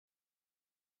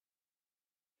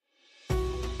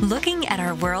Looking at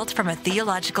our world from a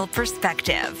theological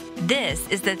perspective. This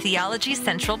is the Theology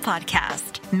Central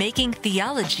Podcast, making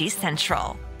theology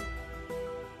central.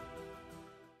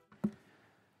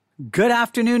 Good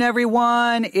afternoon,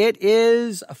 everyone. It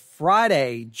is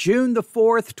Friday, June the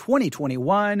 4th,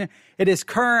 2021. It is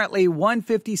currently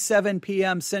 1:57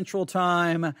 p.m. Central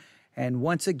Time. And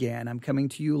once again, I'm coming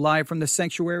to you live from the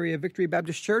sanctuary of Victory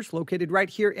Baptist Church, located right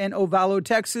here in Ovalo,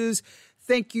 Texas.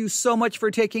 Thank you so much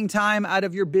for taking time out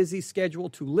of your busy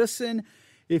schedule to listen.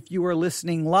 If you are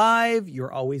listening live,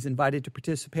 you're always invited to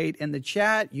participate in the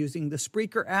chat using the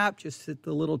Spreaker app. Just hit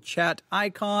the little chat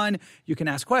icon. You can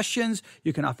ask questions.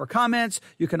 You can offer comments.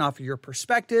 You can offer your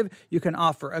perspective. You can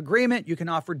offer agreement. You can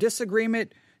offer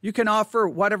disagreement. You can offer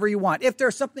whatever you want. If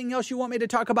there's something else you want me to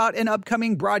talk about in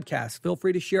upcoming broadcasts, feel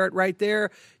free to share it right there.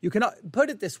 You can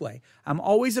put it this way. I'm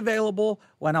always available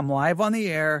when I'm live on the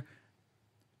air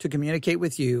to communicate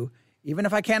with you. Even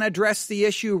if I can't address the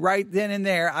issue right then and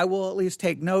there, I will at least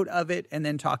take note of it and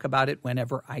then talk about it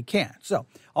whenever I can. So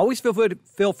always feel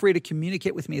free to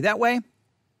communicate with me that way.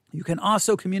 You can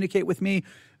also communicate with me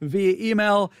via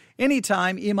email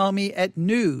anytime. Email me at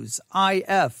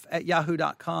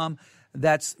newsif@yahoo.com.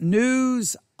 That's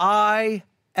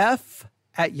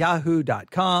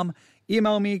newsif@yahoo.com.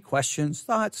 Email me questions,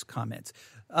 thoughts, comments.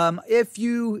 If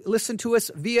you listen to us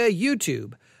via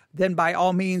YouTube, then by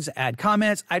all means add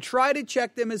comments. I try to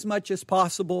check them as much as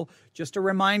possible. Just a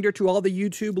reminder to all the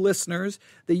YouTube listeners,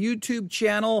 the YouTube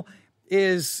channel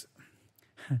is,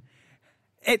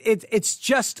 it's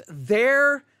just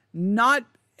there,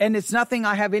 and it's nothing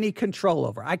I have any control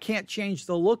over. I can't change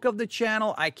the look of the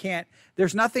channel.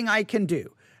 There's nothing I can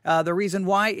do. The reason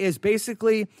why is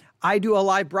basically I do a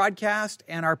live broadcast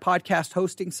and our podcast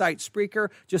hosting site Spreaker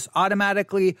just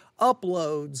automatically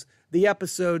uploads the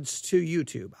episodes to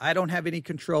YouTube. I don't have any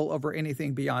control over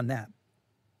anything beyond that.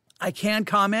 I can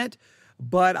comment,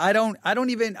 but I don't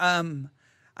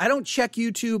check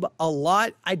YouTube a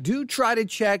lot. I do try to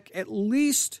check at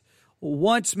least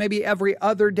once, maybe every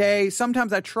other day.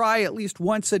 Sometimes I try at least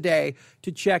once a day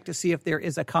to check to see if there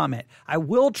is a comment. I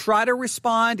will try to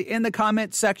respond in the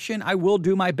comment section. I will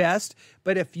do my best.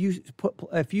 But if you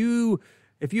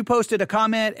posted a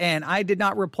comment and I did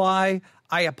not reply,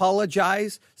 I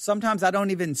apologize. Sometimes I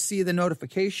don't even see the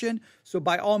notification. So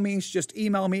by all means, just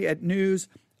email me at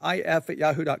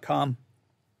newsif@yahoo.com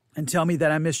and tell me that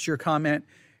I missed your comment,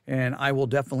 and I will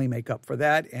definitely make up for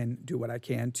that and do what I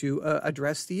can to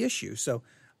address the issue. So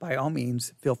by all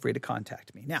means, feel free to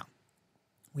contact me. Now,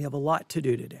 we have a lot to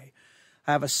do today.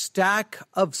 I have a stack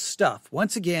of stuff.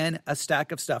 Once again, a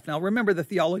stack of stuff. Now, remember the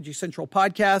Theology Central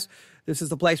podcast. This is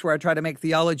the place where I try to make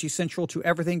theology central to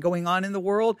everything going on in the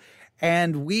world.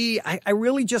 And I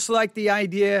really just like the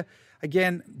idea.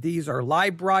 Again, these are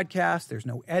live broadcasts. There's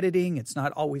no editing. It's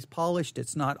not always polished.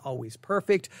 It's not always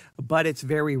perfect, but it's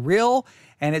very real.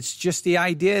 And it's just the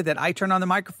idea that I turn on the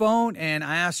microphone and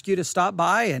I ask you to stop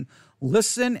by and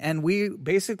listen, and we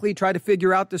basically try to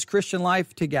figure out this Christian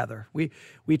life together. We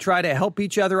try to help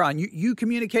each other on. You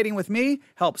communicating with me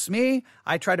helps me.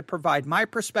 I try to provide my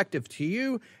perspective to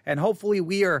you, and hopefully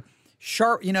we are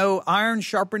sharp, iron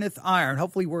sharpeneth iron.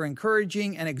 Hopefully we're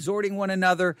encouraging and exhorting one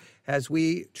another as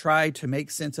we try to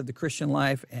make sense of the Christian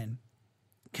life and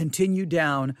continue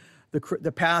down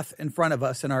the path in front of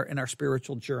us in our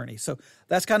spiritual journey. So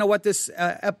that's kind of what this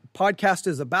podcast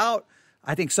is about.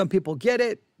 I think some people get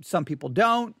it, some people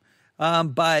don't.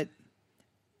 But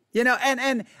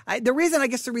the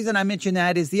reason I mentioned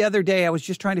that is the other day I was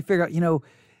just trying to figure out,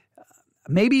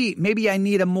 maybe I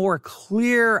need a more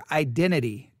clear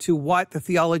identity to what the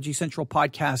Theology Central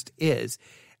podcast is.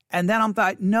 And then I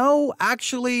thought, no,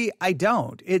 actually I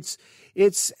don't. It's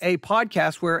a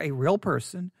podcast where a real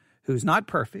person who's not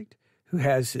perfect, who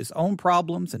has his own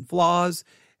problems and flaws,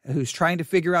 who's trying to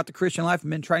figure out the Christian life, and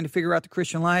been trying to figure out the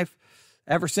Christian life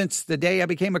ever since the day I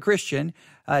became a Christian,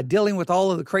 dealing with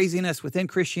all of the craziness within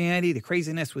Christianity, the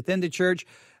craziness within the church,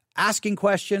 asking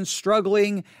questions,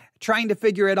 struggling, trying to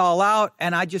figure it all out.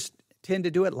 And I just tend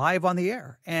to do it live on the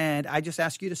air. And I just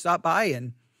ask you to stop by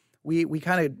and we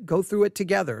kind of go through it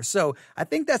together. So I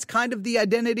think that's kind of the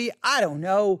identity. I don't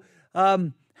know.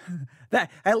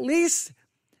 That at least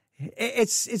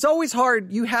it's always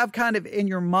hard. You have kind of in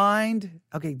your mind,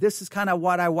 okay, this is kind of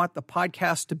what I want the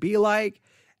podcast to be like.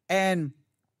 And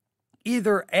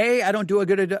either A, I don't do a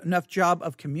good enough job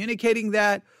of communicating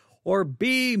that, or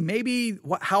B, maybe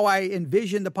how I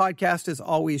envision the podcast is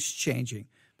always changing.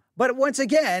 But once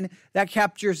again, that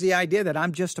captures the idea that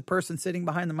I'm just a person sitting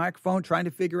behind the microphone trying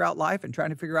to figure out life and trying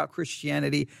to figure out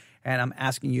Christianity, and I'm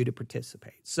asking you to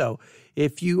participate. So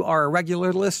if you are a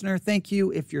regular listener, thank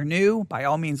you. If you're new, by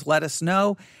all means, let us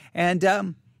know.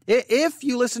 And if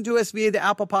you listen to us via the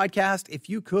Apple Podcast, if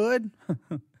you could,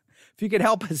 if you could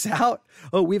help us out.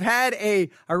 Oh, we've had a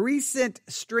recent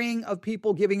string of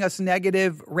people giving us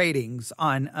negative ratings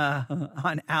on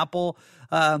Apple.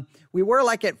 We were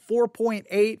like at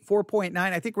 4.8, 4.9.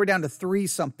 I think we're down to 3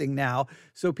 something now.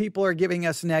 So people are giving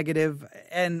us negative,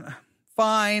 and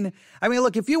fine. I mean,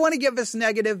 look, if you want to give us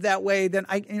negative that way, then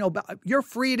you're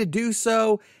free to do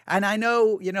so. And I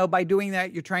know, by doing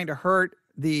that, you're trying to hurt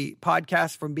the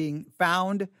podcast from being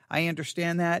found. I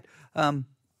understand that.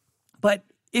 But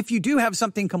if you do have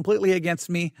something completely against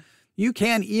me, you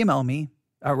can email me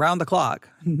around the clock,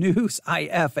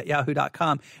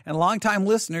 newsif@yahoo.com. And longtime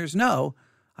listeners know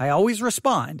I always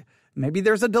respond. Maybe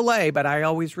there's a delay, but I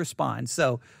always respond.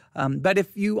 So, but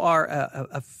if you are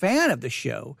a fan of the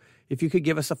show, if you could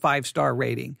give us a 5-star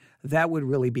rating, that would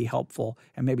really be helpful,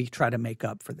 and maybe try to make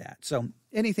up for that. So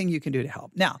anything you can do to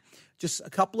help. Now, just a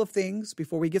couple of things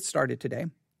before we get started today,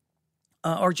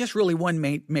 or just really one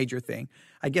major thing.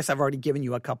 I guess I've already given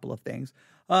you a couple of things.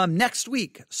 Next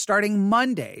week, starting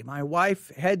Monday, my wife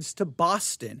heads to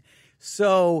Boston.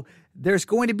 So there's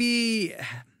going to be,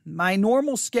 my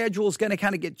normal schedule is going to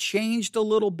kind of get changed a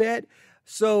little bit.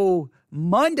 So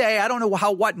Monday, I don't know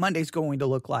what Monday's going to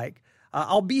look like.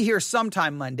 I'll be here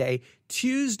sometime Monday.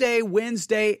 Tuesday,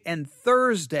 Wednesday, and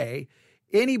Thursday,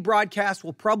 any broadcast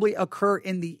will probably occur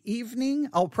in the evening.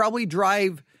 I'll probably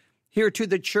drive here to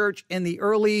the church in the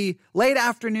late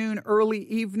afternoon, early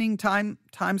evening time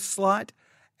slot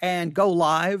and go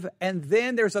live. And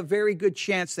then there's a very good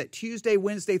chance that Tuesday,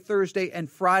 Wednesday, Thursday, and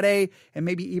Friday, and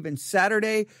maybe even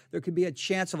Saturday, there could be a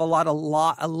chance of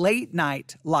a late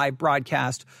night live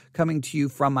broadcast coming to you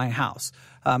from my house.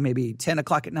 Maybe 10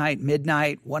 o'clock at night,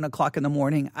 midnight, 1 o'clock in the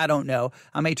morning. I don't know.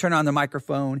 I may turn on the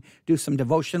microphone, do some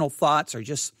devotional thoughts, or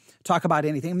just talk about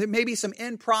anything. There may be some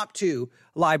impromptu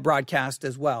live broadcast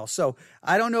as well. So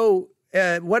I don't know,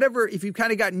 whatever, if you've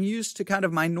kind of gotten used to kind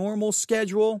of my normal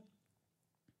schedule,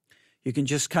 you can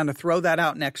just kind of throw that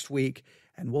out next week,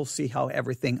 and we'll see how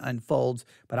everything unfolds.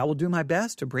 But I will do my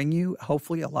best to bring you,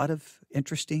 hopefully, a lot of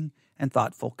interesting and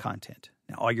thoughtful content.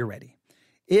 Now, are you ready?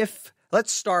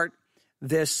 Let's start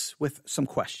this with some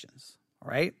questions,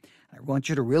 all right? I want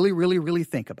you to really, really, really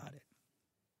think about it.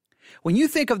 When you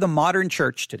think of the modern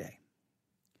church today,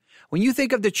 when you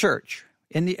think of the church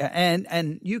and you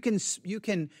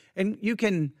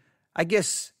can, I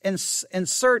guess,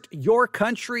 insert your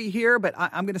country here, but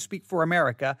I'm going to speak for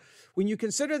America. When you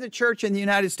consider the church in the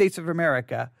United States of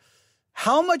America,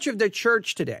 how much of the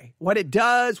church today, what it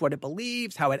does, what it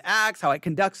believes, how it acts, how it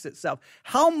conducts itself,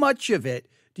 how much of it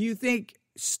do you think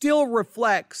still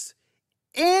reflects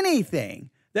anything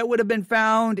that would have been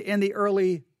found in the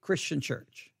early Christian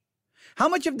church? How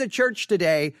much of the church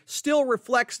today still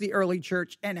reflects the early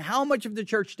church, and how much of the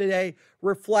church today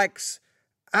reflects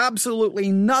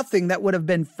absolutely nothing that would have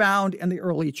been found in the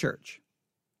early church?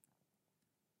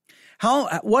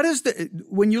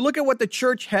 When you look at what the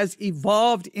church has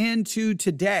evolved into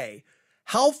today,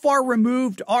 how far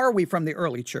removed are we from the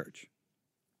early church?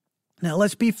 Now,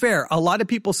 let's be fair. A lot of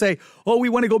people say, oh, we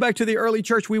want to go back to the early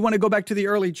church. We want to go back to the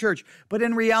early church. But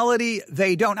in reality,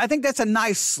 they don't. I think that's a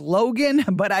nice slogan,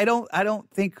 but I don't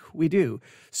think we do.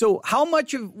 So how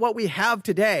much of what we have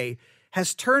today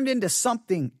has turned into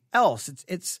something else?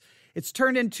 It's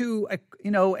turned into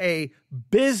a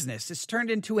business. It's turned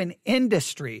into an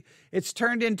industry. It's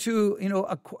turned into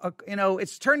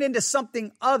it's turned into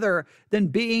something other than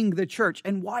being the church.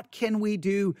 And what can we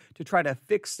do to try to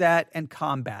fix that and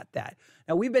combat that?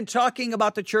 Now, we've been talking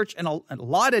about the church in a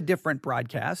lot of different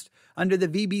broadcasts under the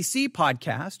VBC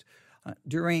podcast.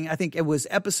 During, I think it was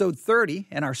episode 30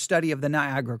 in our study of the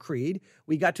Niagara Creed,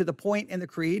 we got to the point in the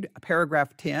Creed,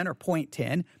 paragraph 10 or point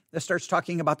 10, that starts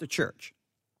talking about the church.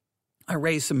 I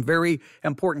raised some very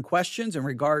important questions in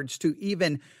regards to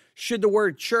even, should the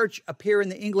word church appear in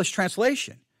the English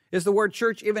translation? Is the word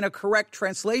church even a correct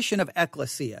translation of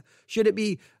ecclesia? Should it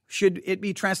be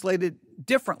translated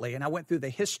differently? And I went through the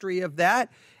history of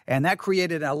that, and that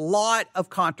created a lot of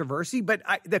controversy, but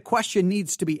the question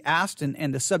needs to be asked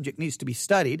and the subject needs to be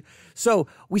studied. So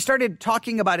we started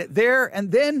talking about it there,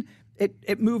 and then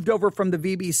it moved over from the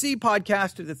VBC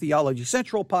podcast to the Theology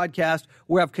Central podcast,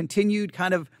 where I've continued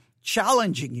kind of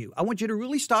challenging you. I want you to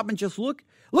really stop and just look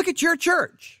at your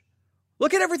church.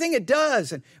 Look at everything it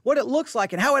does and what it looks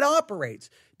like and how it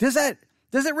operates. Does it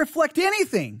reflect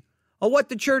anything of what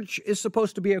the church is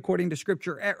supposed to be according to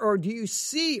Scripture? Or do you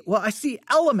see, I see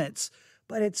elements,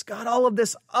 but it's got all of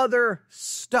this other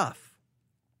stuff.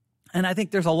 And I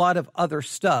think there's a lot of other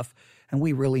stuff, and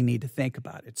we really need to think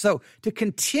about it. So to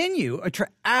continue or to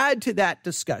add to that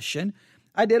discussion,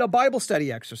 I did a Bible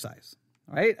study exercise.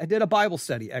 All right, I did a Bible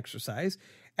study exercise,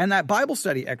 and that Bible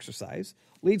study exercise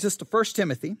leads us to 1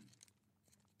 Timothy.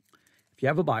 If you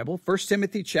have a Bible, 1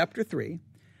 Timothy chapter 3.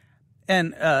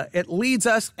 And it leads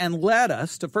us and led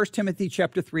us to 1 Timothy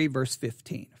chapter 3, verse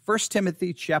 15. 1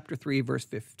 Timothy chapter 3, verse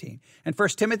 15. And 1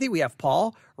 Timothy, we have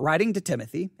Paul writing to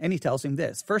Timothy, and he tells him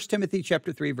this. 1 Timothy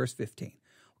chapter 3, verse 15.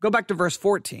 Go back to verse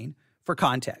 14 for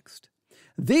context.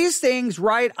 These things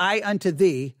write I unto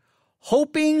thee,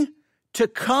 hoping to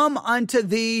come unto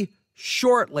thee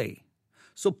shortly.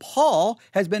 So Paul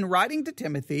has been writing to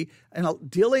Timothy and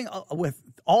dealing with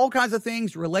all kinds of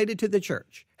things related to the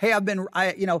church. Hey,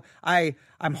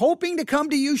 I'm hoping to come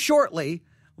to you shortly,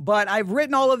 but I've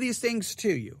written all of these things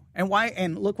to you. And why?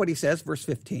 And look what he says, verse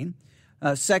 15,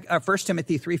 1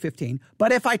 Timothy 3:15.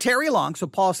 But if I tarry long, so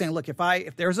Paul's saying, look,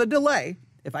 if there's a delay,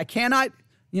 if I cannot,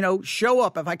 show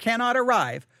up, if I cannot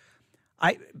arrive,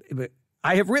 I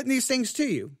have written these things to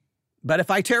you. But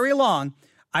if I tarry long,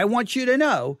 I want you to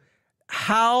know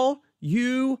how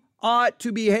you ought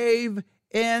to behave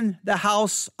in the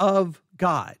house of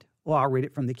God. Well, I'll read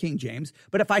it from the King James.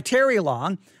 But if I tarry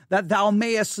long, that thou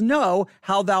mayest know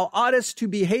how thou oughtest to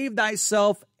behave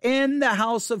thyself in the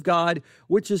house of God,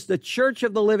 which is the church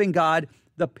of the living God,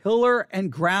 the pillar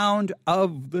and ground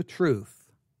of the truth.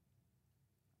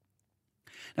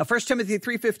 Now, 1 Timothy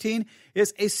 3:15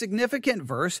 is a significant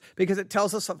verse because it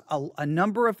tells us a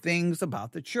number of things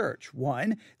about the church.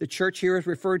 One, the church here is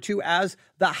referred to as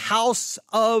the house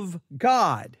of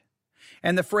God.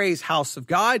 And the phrase house of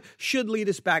God should lead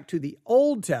us back to the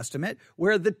Old Testament,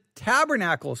 where the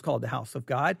tabernacle is called the house of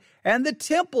God and the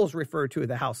temple is referred to as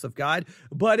the house of God.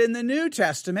 But in the New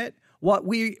Testament, what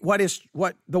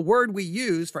the word we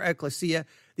use for ecclesia,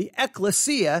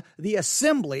 the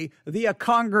assembly, the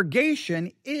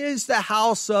congregation is the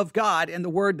house of God. And the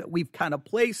word that we've kind of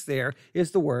placed there is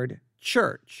the word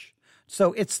church.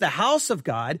 So it's the house of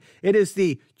God. It is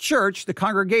the church, the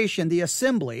congregation, the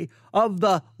assembly of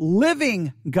the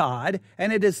living God,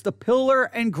 and it is the pillar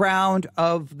and ground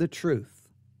of the truth.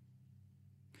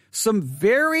 Some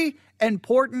very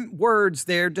important words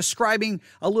there describing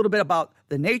a little bit about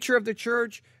the nature of the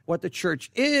church, what the church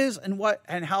is, and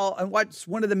what's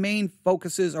one of the main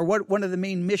focuses or what one of the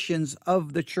main missions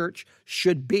of the church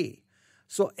should be.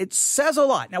 So it says a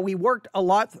lot. Now we worked a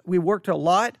lot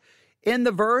in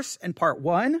the verse in part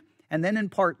 1, and then in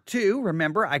part 2,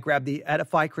 remember, I grabbed the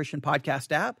Edify Christian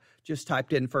Podcast app, just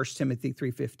typed in 1 Timothy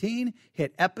 3:15,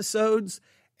 hit episodes,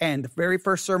 and the very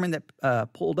first sermon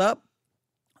that pulled up,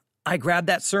 I grabbed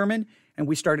that sermon, and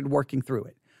we started working through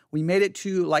it. We made it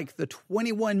to like the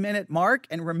 21-minute mark,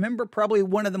 and remember, probably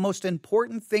one of the most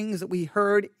important things that we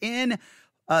heard in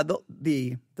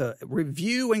the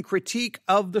review and critique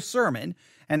of the sermon,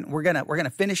 and we're gonna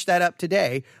finish that up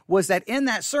today, was that in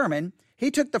that sermon,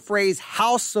 he took the phrase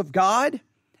house of God,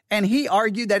 and he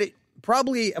argued that it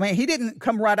probably, he didn't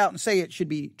come right out and say it should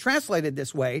be translated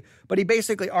this way, but he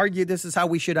basically argued this is how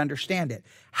we should understand it.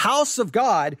 House of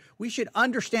God, we should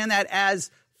understand that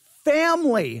as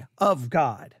family of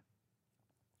God.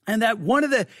 And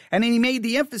and he made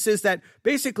the emphasis that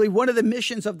basically one of the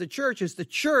missions of the church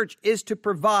is to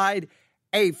provide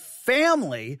a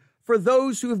family for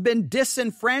those who have been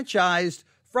disenfranchised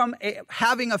from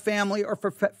having a family or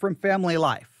from family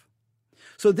life.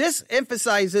 So this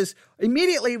emphasizes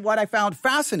immediately what I found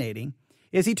fascinating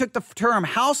is he took the term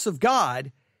house of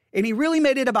God and he really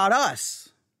made it about us.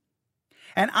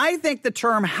 And I think the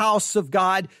term house of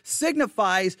God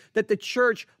signifies that the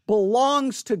church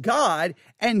belongs to God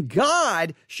and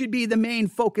God should be the main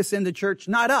focus in the church,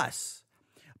 not us.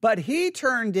 But he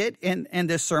turned it in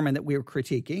this sermon that we were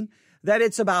critiquing, that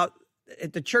it's about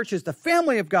the church is the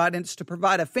family of God and it's to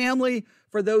provide a family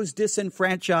for those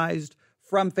disenfranchised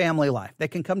from family life. They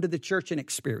can come to the church and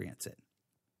experience it.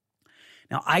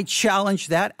 Now, I challenged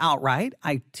that outright.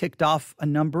 I ticked off a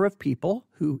number of people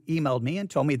who emailed me and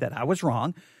told me that I was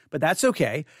wrong, but that's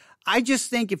okay. I just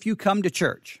think if you come to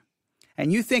church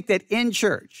and you think that in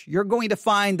church you're going to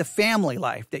find the family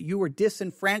life that you were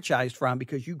disenfranchised from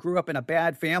because you grew up in a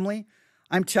bad family,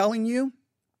 I'm telling you,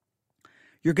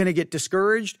 you're going to get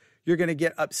discouraged, you're going to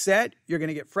get upset, you're going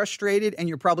to get frustrated, and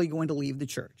you're probably going to leave the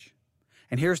church.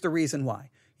 And here's the reason why.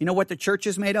 You know what the church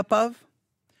is made up of?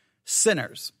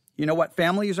 Sinners. You know what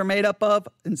families are made up of?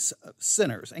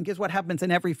 Sinners. And guess what happens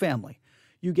in every family?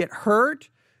 You get hurt,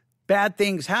 bad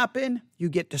things happen, you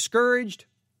get discouraged,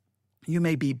 You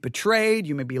may be betrayed.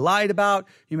 You may be lied about.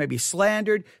 You may be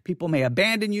slandered. People may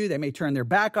abandon you. They may turn their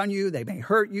back on you. They may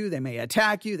hurt you. They may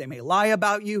attack you. They may lie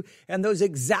about you. And those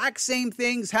exact same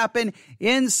things happen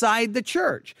inside the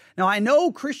church. Now, I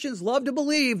know Christians love to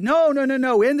believe, no.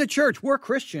 In the church, we're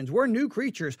Christians. We're new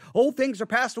creatures. Old things are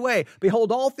passed away.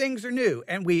 Behold, all things are new.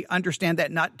 And we understand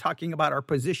that, not talking about our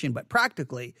position, but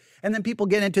practically. And then people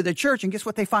get into the church, and guess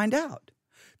what they find out?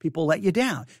 People let you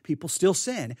down. People still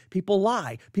sin. People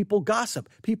lie. People gossip.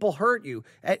 People hurt you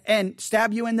and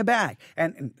stab you in the back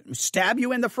and stab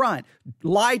you in the front,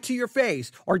 lie to your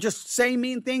face, or just say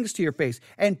mean things to your face.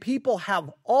 And people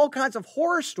have all kinds of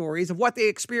horror stories of what they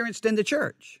experienced in the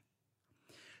church.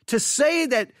 To say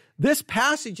that this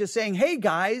passage is saying, hey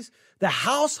guys, the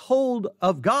household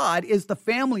of God is the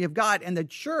family of God, and the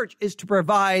church is to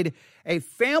provide a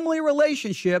family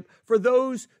relationship for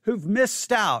those who've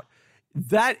missed out.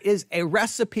 That is a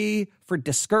recipe for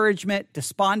discouragement,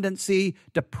 despondency,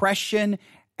 depression,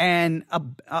 and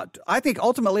I think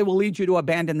ultimately will lead you to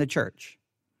abandon the church.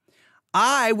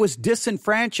 I was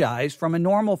disenfranchised from a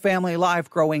normal family life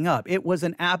growing up. It was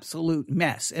an absolute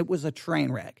mess. It was a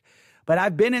train wreck. But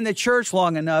I've been in the church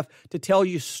long enough to tell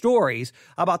you stories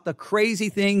about the crazy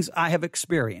things I have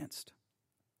experienced.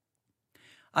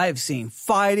 I have seen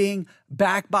fighting,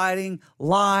 backbiting,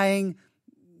 lying,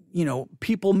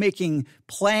 people making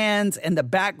plans in the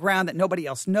background that nobody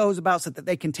else knows about so that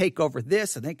they can take over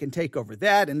this and they can take over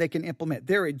that and they can implement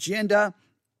their agenda.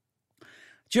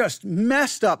 Just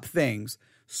messed up things.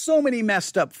 So many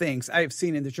messed up things I have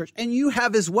seen in the church, and you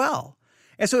have as well.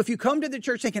 And so if you come to the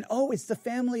church thinking, oh, it's the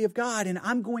family of God and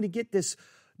I'm going to get this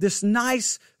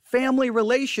nice family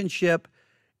relationship,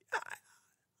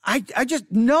 I just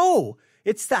know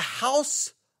it's the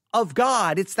house of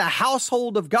God. It's the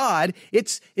household of God.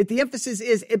 The emphasis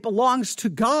is it belongs to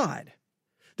God.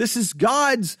 This is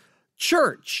God's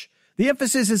church. The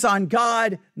emphasis is on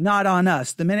God, not on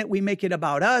us. The minute we make it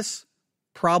about us,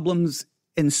 problems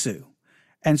ensue.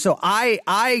 And so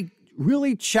I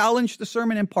really challenge the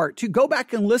sermon in part 2. Go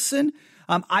back and listen.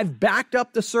 I've backed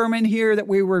up the sermon here that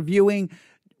we were viewing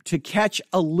to catch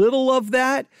a little of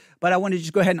that, but I want to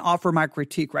just go ahead and offer my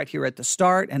critique right here at the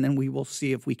start, and then we will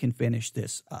see if we can finish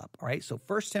this up. All right, so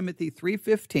 1 Timothy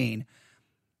 3:15,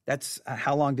 that's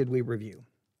how long did we review?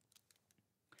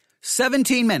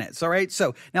 17 minutes, all right?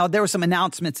 So now there were some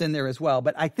announcements in there as well,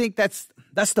 but I think that's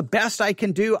the best I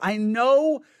can do. I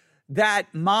know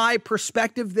that my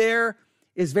perspective there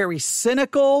is very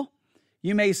cynical.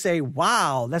 You may say,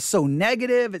 wow, that's so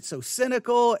negative. It's so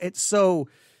cynical. It's so,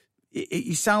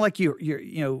 you sound like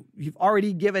you've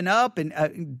already given up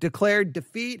and declared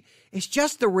defeat. It's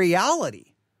just the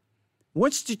reality.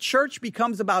 Once the church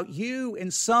becomes about you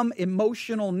and some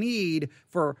emotional need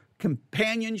for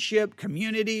companionship,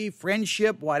 community,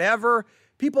 friendship, whatever,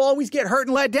 people always get hurt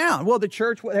and let down. Well, the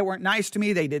church, they weren't nice to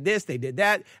me. They did this, they did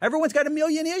that. Everyone's got a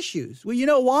million issues. Well, you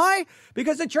know why?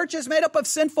 Because the church is made up of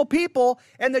sinful people,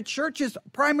 and the church's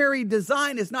primary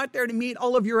design is not there to meet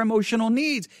all of your emotional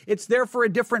needs. It's there for a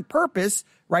different purpose.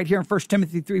 Right here in 1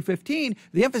 Timothy 3:15,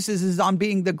 the emphasis is on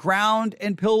being the ground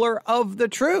and pillar of the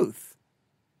truth.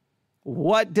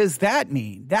 What does that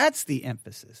mean? That's the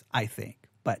emphasis, I think.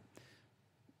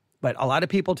 But a lot of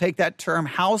people take that term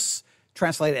house,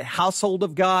 translate it household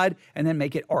of God, and then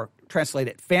make it, or translate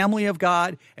it family of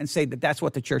God, and say that that's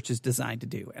what the church is designed to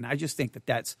do. And I just think that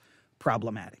that's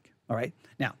problematic. All right.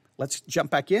 Now, let's jump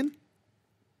back in.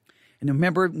 And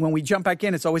remember, when we jump back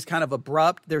in, it's always kind of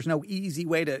abrupt. There's no easy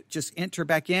way to just enter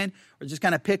back in or just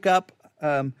kind of pick up.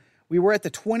 We were at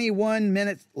the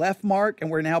 21-minute left mark,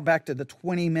 and we're now back to the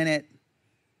 20-minute.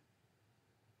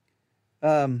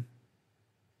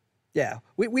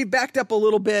 We backed up a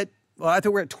little bit. Well, I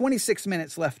think we're at 26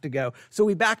 minutes left to go. So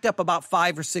we backed up about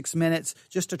 5 or 6 minutes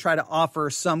just to try to offer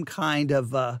some kind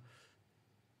of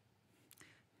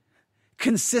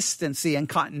consistency and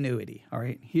continuity. All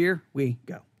right, here we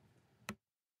go.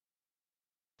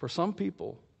 For some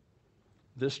people,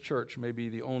 this church may be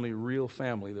the only real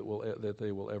family that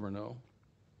they will ever know.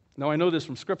 Now, I know this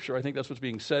from Scripture. I think that's what's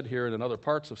being said here and in other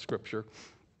parts of Scripture.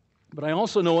 But I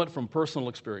also know it from personal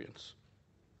experience.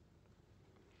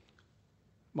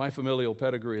 My familial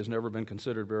pedigree has never been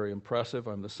considered very impressive.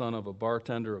 I'm the son of a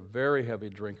bartender, a very heavy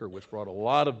drinker, which brought a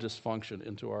lot of dysfunction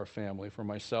into our family for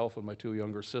myself and my 2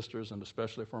 younger sisters, and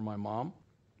especially for my mom.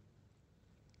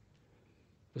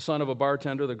 The son of a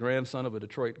bartender, the grandson of a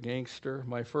Detroit gangster.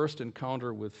 My first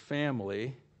encounter with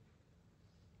family,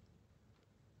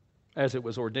 as it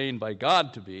was ordained by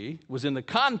God to be, was in the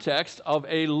context of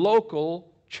a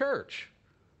local church.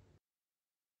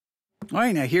 All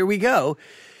right, now here we go.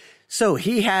 So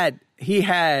he had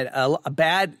a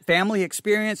bad family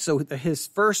experience. So his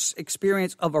first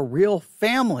experience of a real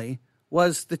family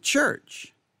was the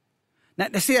church. Now,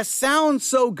 see, that sounds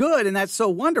so good and that's so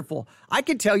wonderful. I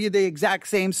could tell you the exact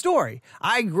same story.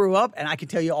 I grew up and I could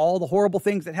tell you all the horrible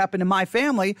things that happened in my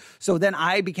family. So then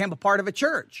I became a part of a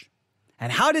church.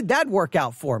 And how did that work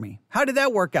out for me?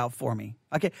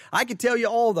 Okay, I could tell you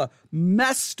all the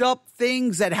messed up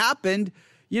things that happened,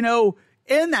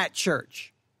 in that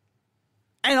church.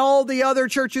 And all the other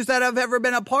churches that I've ever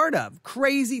been a part of.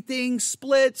 Crazy things,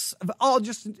 splits,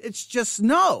 it's just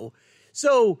no.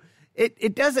 So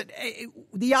it doesn't,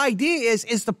 the idea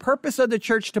is the purpose of the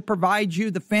church to provide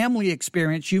you the family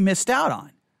experience you missed out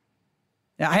on.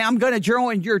 Now, I'm going to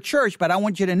join your church, but I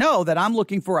want you to know that I'm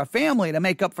looking for a family to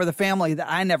make up for the family that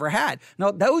I never had. Now,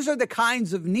 those are the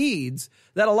kinds of needs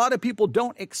that a lot of people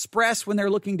don't express when they're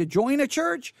looking to join a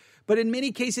church. But in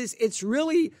many cases, it's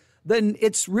really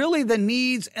the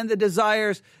needs and the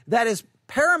desires that is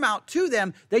paramount to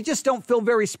them. They just don't feel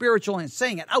very spiritual in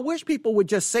saying it. I wish people would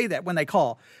just say that when they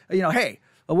call, hey,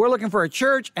 we're looking for a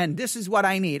church and this is what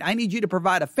I need. I need you to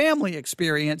provide a family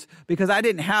experience because I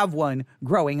didn't have one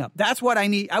growing up. That's what I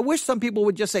need. I wish some people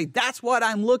would just say, that's what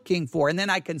I'm looking for. And then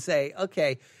I can say,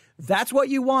 okay, that's what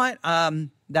you want. I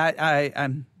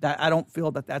don't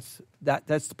feel that's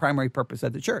the primary purpose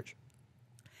of the church.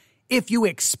 If you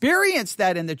experience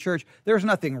that in the church, there's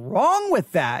nothing wrong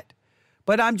with that.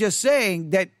 But I'm just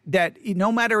saying that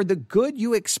no matter the good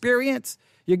you experience,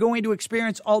 you're going to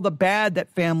experience all the bad that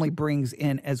family brings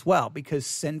in as well, because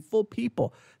sinful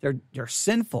people, they're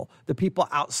sinful. The people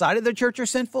outside of the church are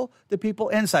sinful. The people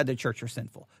inside the church are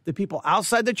sinful. The people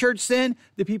outside the church sin.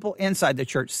 The people inside the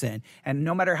church sin. And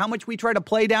no matter how much we try to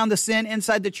play down the sin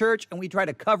inside the church and we try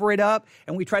to cover it up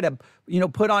and we try to,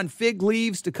 put on fig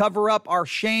leaves to cover up our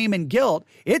shame and guilt,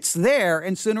 it's there.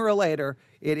 And sooner or later,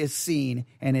 it is seen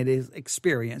and it is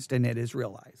experienced and it is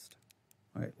realized.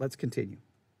 All right, let's continue.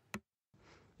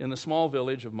 In the small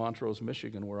village of Montrose,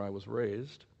 Michigan, where I was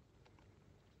raised,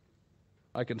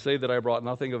 I can say that I brought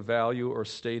nothing of value or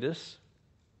status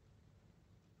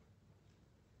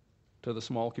to the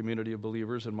small community of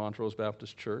believers in Montrose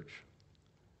Baptist Church,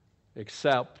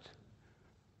 except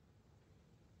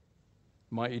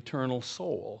my eternal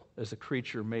soul as a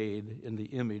creature made in the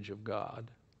image of God.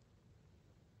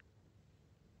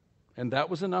 And that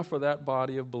was enough for that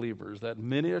body of believers, that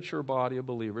miniature body of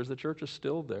believers. The church is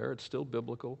still there. It's still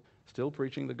biblical, still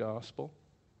preaching the gospel.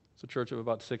 It's a church of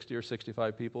about 60 or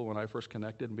 65 people when I first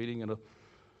connected, meeting in a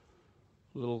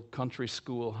little country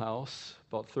schoolhouse.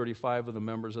 About 35 of the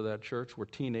members of that church were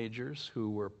teenagers who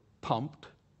were pumped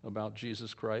about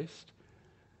Jesus Christ.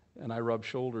 And I rubbed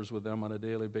shoulders with them on a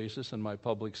daily basis in my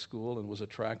public school and was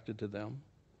attracted to them.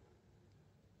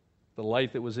 The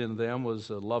light that was in them was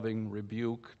a loving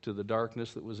rebuke to the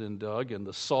darkness that was in Doug, and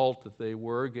the salt that they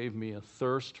were gave me a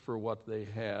thirst for what they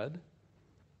had.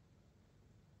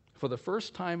 For the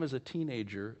first time as a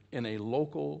teenager in a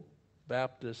local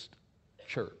Baptist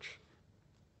church,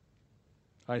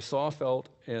 I saw, felt,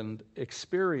 and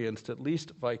experienced, at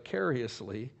least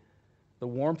vicariously, the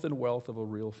warmth and wealth of a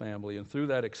real family. And through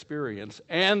that experience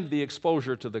and the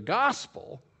exposure to the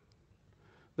gospel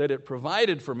that it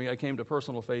provided for me, I came to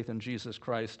personal faith in Jesus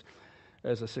Christ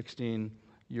as a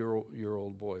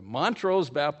 16-year-old boy. Montrose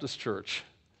Baptist Church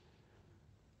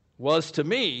was, to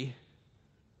me,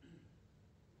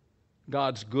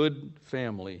 God's good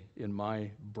family in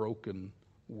my broken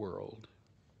world.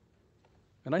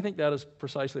 And I think that is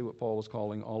precisely what Paul is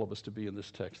calling all of us to be in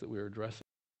this text that we are addressing.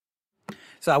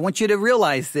 So I want you to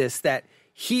realize this, that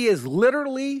he is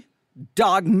literally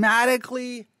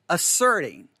dogmatically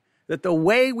asserting that the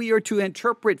way we are to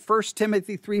interpret 1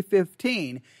 Timothy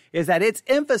 3:15 is that it's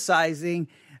emphasizing,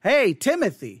 hey,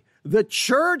 Timothy, the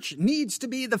church needs to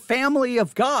be the family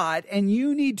of God, and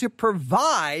you need to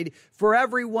provide for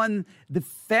everyone the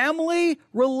family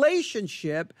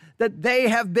relationship that they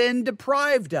have been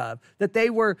deprived of, that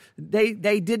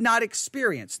they did not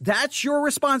experience. That's your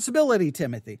responsibility,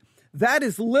 Timothy. That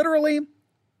is literally,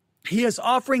 he is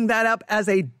offering that up as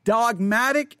a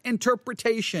dogmatic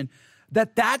interpretation,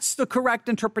 that's the correct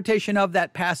interpretation of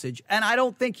that passage. And I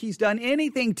don't think he's done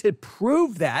anything to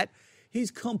prove that.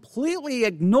 He's completely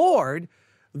ignored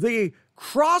the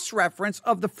cross-reference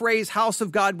of the phrase house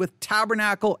of God with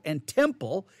tabernacle and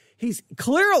temple. He's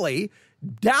clearly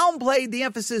downplayed the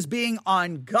emphasis being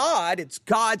on God. It's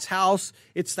God's house.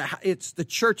 It's the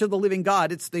church of the living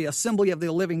God. It's the assembly of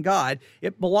the living God.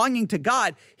 It belonging to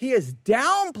God. He has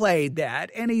downplayed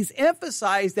that, and he's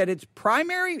emphasized that it's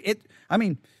primary.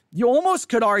 You almost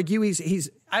could argue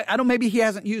maybe he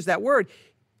hasn't used that word.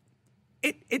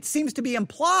 it seems to be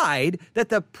implied that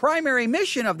the primary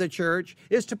mission of the church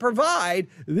is to provide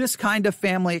this kind of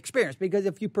family experience. Because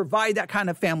if you provide that kind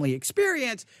of family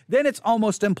experience, then it's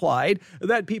almost implied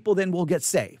that people then will get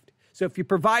saved. So if you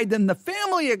provide them the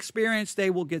family experience,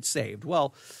 they will get saved.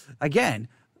 Well, again,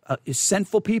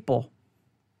 sinful people.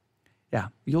 Yeah,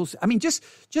 just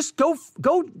go.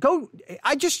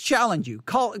 I just challenge you.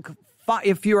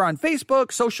 If you're on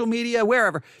Facebook, social media,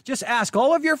 wherever, just ask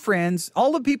all of your friends,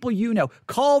 all the people you know,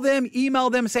 call them, email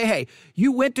them, say, hey,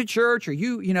 you went to church,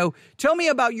 or tell me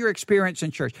about your experience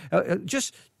in church.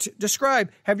 Just describe,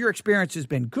 have your experiences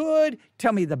been good?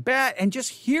 Tell me the bad, and just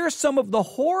hear some of the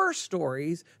horror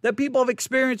stories that people have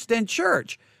experienced in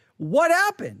church. What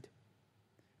happened?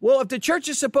 Well, if the church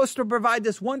is supposed to provide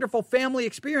this wonderful family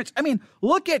experience,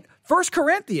 look at 1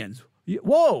 Corinthians.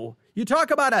 Whoa. You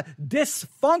talk about a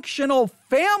dysfunctional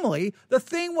family. The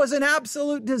thing was an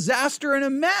absolute disaster and a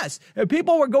mess. And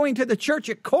people were going to the church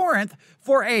at Corinth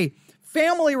for a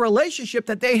family relationship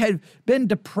that they had been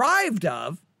deprived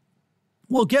of.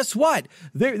 Well, guess what?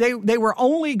 They were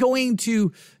going to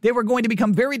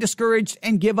become very discouraged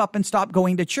and give up and stop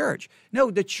going to church.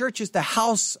 No, the church is the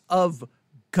house of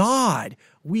God.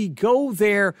 We go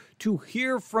there to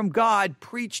hear from God,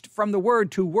 preached from the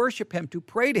word, to worship him, to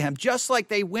pray to him, just like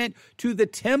they went to the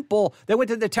temple. They went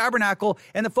to the tabernacle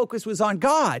and the focus was on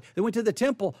God. They went to the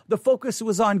temple, the focus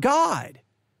was on God.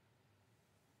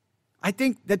 I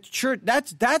think that church,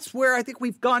 that's where I think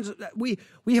we've gone. We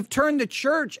have turned the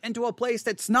church into a place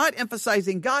that's not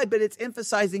emphasizing God, but it's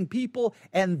emphasizing people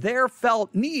and their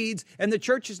felt needs. And the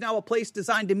church is now a place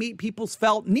designed to meet people's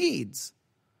felt needs.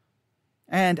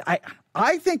 And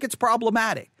I think it's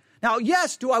problematic. Now,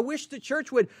 yes, do I wish the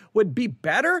church would be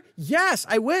better? Yes,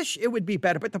 I wish it would be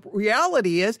better. But the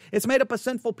reality is it's made up of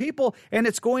sinful people, and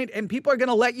people are going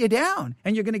to let you down,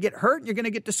 and you're going to get hurt, and you're going to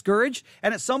get discouraged.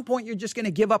 And at some point, you're just going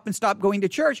to give up and stop going to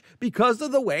church because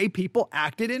of the way people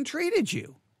acted and treated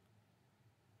you.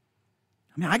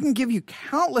 I can give you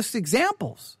countless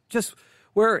examples just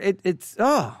where it's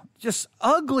just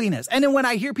ugliness. And then when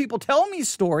I hear people tell me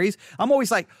stories, I'm always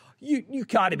like, You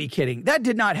got to be kidding. That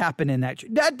did not happen in that church.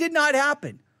 That did not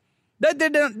happen.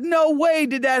 No way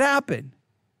did that happen.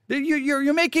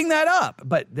 You're making that up.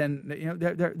 But then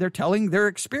they're telling their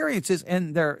experiences,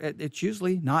 and it's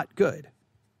usually not good.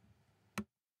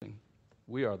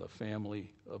 We are the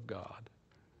family of God,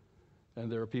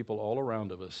 and there are people all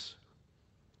around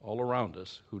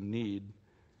us who need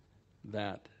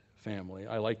that family.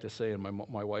 I like to say, and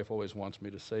my wife always wants me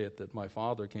to say it, that my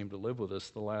father came to live with us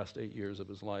the last 8 years of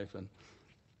his life, and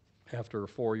after a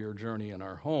 4-year journey in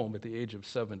our home, at the age of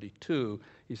 72,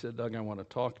 he said, Doug, I want to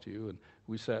talk to you. And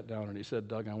we sat down, and he said,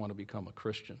 Doug, I want to become a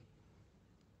Christian.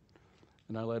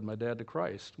 And I led my dad to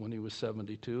Christ when he was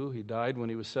 72. He died when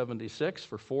he was 76.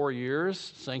 For 4 years,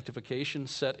 sanctification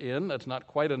set in. That's not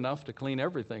quite enough to clean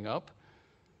everything up,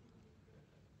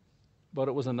 but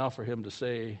it was enough for him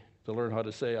to learn how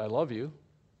to say, I love you.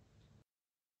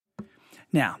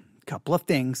 Now, a couple of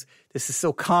things. This is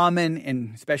so common,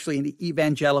 and especially in the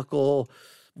evangelical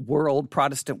world,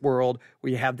 Protestant world,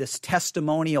 where you have this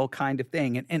testimonial kind of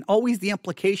thing. And always the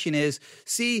implication is,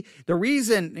 see, the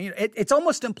reason, it's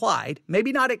almost implied,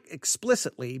 maybe not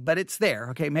explicitly, but it's there,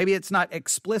 okay? Maybe it's not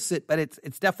explicit, but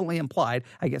it's definitely implied,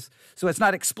 I guess. So it's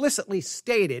not explicitly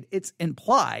stated, it's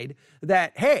implied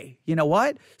that, hey, you know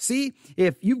what? See,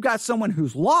 if you've got someone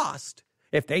who's lost,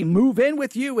 if they move in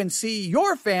with you and see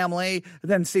your family,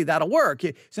 then see, that'll work.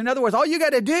 So in other words, all you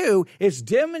got to do is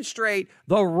demonstrate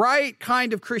the right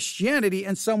kind of Christianity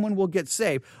and someone will get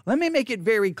saved. Let me make it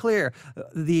very clear.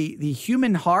 The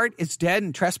human heart is dead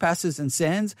in trespasses and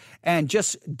sins, and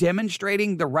just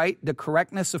demonstrating the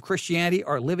correctness of Christianity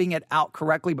or living it out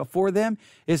correctly before them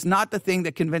is not the thing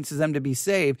that convinces them to be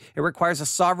saved. It requires a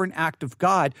sovereign act of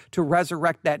God to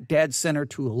resurrect that dead sinner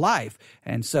to life.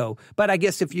 And so, but I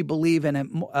guess if you believe in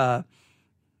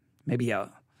maybe a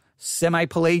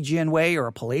semi-Pelagian way or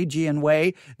a Pelagian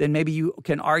way, then maybe you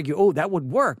can argue, oh, that would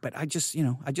work. But I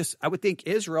would think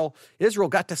Israel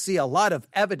got to see a lot of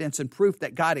evidence and proof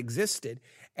that God existed,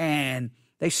 and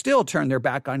they still turned their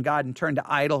back on God and turned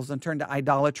to idols and turned to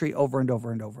idolatry over and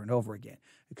over and over and over again,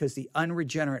 because the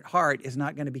unregenerate heart is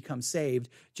not going to become saved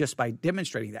just by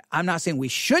demonstrating that. I'm not saying we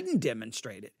shouldn't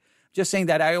demonstrate it. Just saying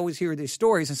that I always hear these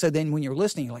stories, and so then when you're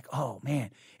listening, you're like, oh, man,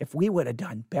 if we would have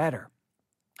done better.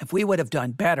 If we would have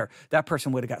done better, that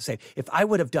person would have got saved. If I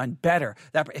would have done better,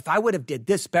 if I would have did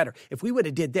this better, if we would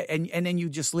have did that, and then you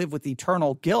just live with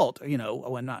eternal guilt,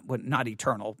 not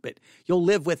eternal, but you'll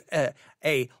live with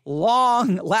a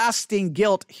long-lasting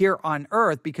guilt here on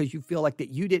earth because you feel like that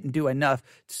you didn't do enough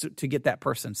to get that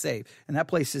person saved. And that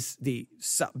places the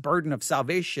burden of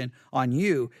salvation on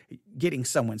you getting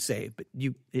someone saved, but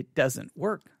it doesn't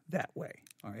work that way.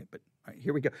 All right, all right,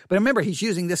 here we go. But remember, he's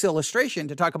using this illustration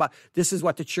to talk about this is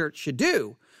what the church should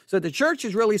do. So the church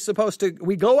is really supposed to,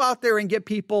 we go out there and get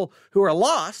people who are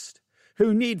lost,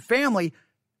 who need family.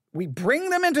 We bring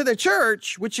them into the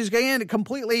church, which is, again,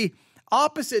 completely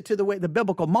opposite to the way the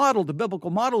biblical model. The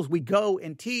biblical model is we go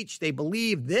and teach, they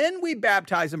believe, then we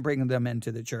baptize and bring them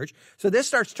into the church. So this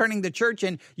starts turning the church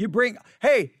in. You bring,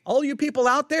 hey, all you people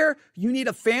out there, you need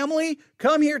a family,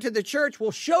 come here to the church,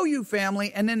 we'll show you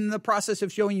family, and then in the process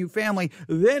of showing you family,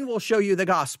 then we'll show you the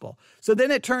gospel. So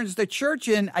then it turns the church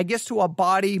in, I guess, to a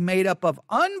body made up of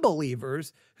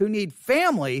unbelievers who need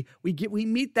family. We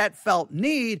meet that felt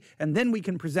need, and then we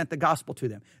can present the gospel to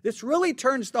them. This really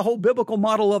turns the whole biblical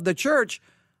model of the church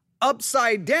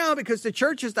upside down because the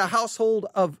church is the house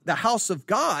of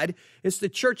God. It's the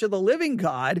church of the living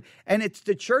God, and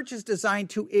the church is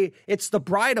designed it's the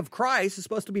bride of Christ. It's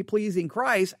supposed to be pleasing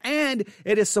Christ, and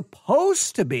it is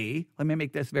supposed to be, let me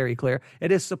make this very clear,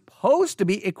 it is supposed to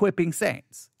be equipping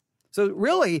saints. So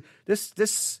really,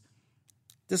 this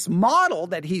model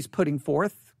that he's putting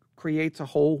forth creates a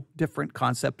whole different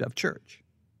concept of church.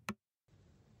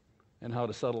 And how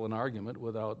to settle an argument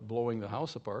without blowing the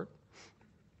house apart.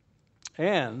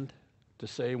 And to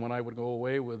say when I would go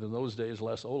away with, in those days,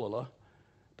 less olala,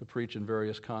 to preach in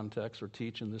various contexts or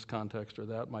teach in this context or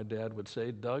that, my dad would say,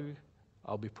 Doug,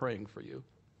 I'll be praying for you.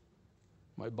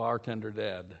 My bartender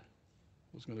dad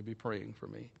was going to be praying for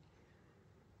me.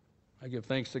 I give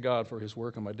thanks to God for his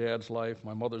work in my dad's life,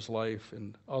 my mother's life,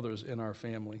 and others in our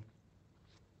family.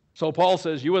 So Paul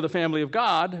says, you are the family of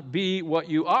God, be what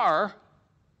you are.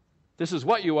 This is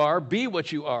what you are, be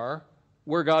what you are,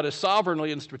 where God has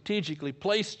sovereignly and strategically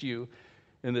placed you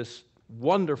in this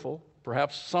wonderful,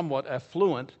 perhaps somewhat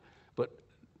affluent, but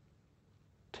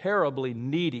terribly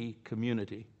needy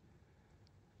community.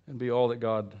 And be all that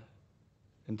God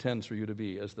intends for you to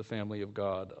be as the family of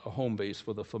God, a home base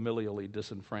for the familially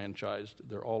disenfranchised.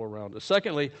 They're all around us.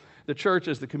 Secondly, the church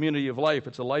is the community of life.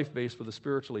 It's a life base for the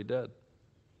spiritually dead.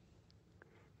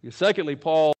 Secondly,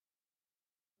 Paul.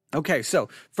 Okay, so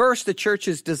first, the church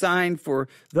is designed for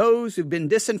those who've been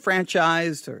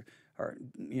disenfranchised or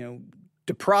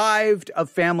deprived of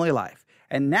family life.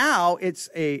 And now it's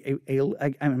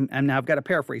and now I've got to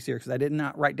paraphrase here because I did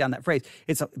not write down that phrase.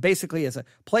 It's basically a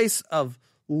place of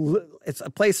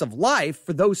life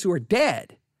for those who are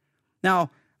dead. Now,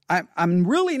 I'm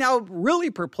really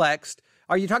perplexed.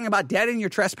 Are you talking about dead in your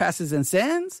trespasses and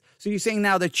sins? So you're saying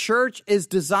now the church is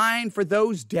designed for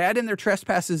those dead in their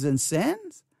trespasses and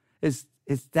sins? Is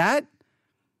that?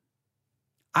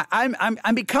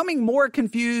 I'm becoming more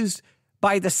confused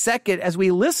by the second as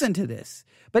we listen to this.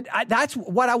 But that's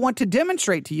what I want to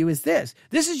demonstrate to you is this.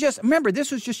 This is just, remember,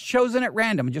 this was just chosen at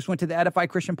random. I just went to the Edify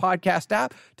Christian Podcast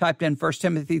app, typed in 1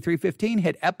 Timothy 3:15,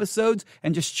 hit episodes,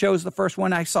 and just chose the first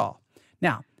one I saw.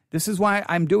 Now, this is why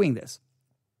I'm doing this.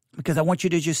 Because I want you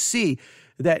to just see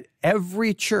that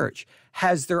every church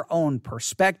has their own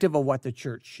perspective of what the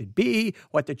church should be,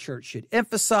 what the church should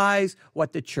emphasize,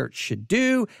 what the church should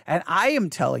do. And I am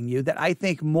telling you that I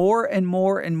think more and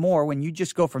more and more when you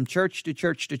just go from church to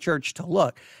church to church to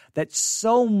look, that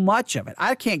so much of it,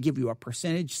 I can't give you a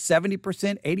percentage, 70%,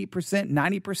 80%,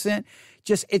 90%,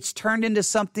 just it's turned into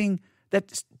something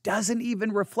that doesn't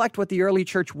even reflect what the early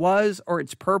church was or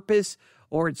its purpose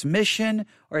or its mission,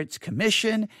 or its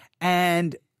commission,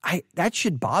 and that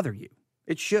should bother you.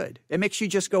 It should. It makes you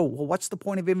just go, well, what's the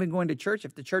point of even going to church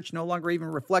if the church no longer even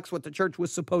reflects what the church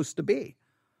was supposed to be?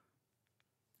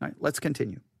 All right, let's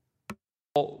continue.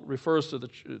 Paul refers to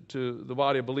the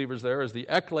body of believers there as the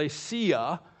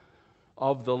ecclesia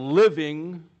of the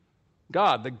living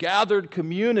God, the gathered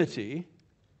community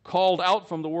called out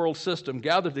from the world system,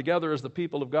 gathered together as the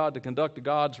people of God to conduct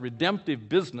God's redemptive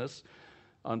business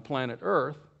on planet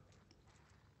Earth.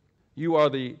 You are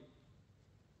the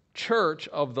church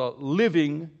of the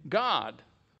living God.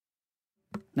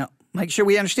 Now, make sure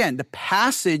we understand. The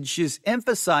passage is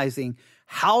emphasizing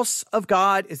house of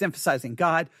God is emphasizing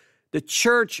God. The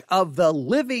church of the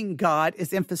living God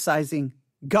is emphasizing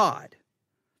God.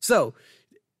 So,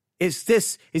 is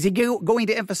he going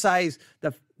to emphasize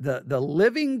the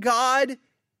living God,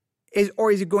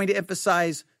 or is he going to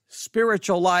emphasize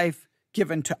spiritual life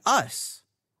given to us?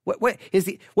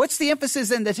 What's the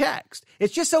emphasis in the text?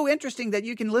 It's just so interesting that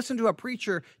you can listen to a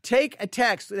preacher take a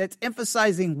text that's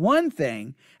emphasizing one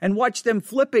thing and watch them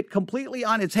flip it completely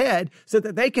on its head so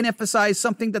that they can emphasize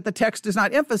something that the text is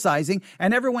not emphasizing,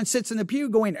 and everyone sits in the pew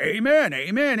going, amen,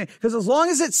 amen. Because as long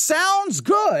as it sounds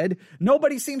good,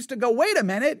 nobody seems to go, wait a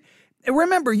minute.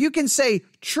 Remember, you can say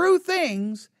true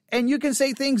things and you can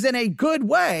say things in a good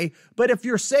way, but if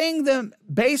you're saying them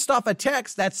based off a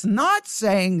text that's not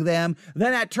saying them,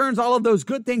 then that turns all of those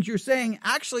good things you're saying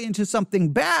actually into something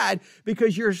bad,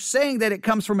 because you're saying that it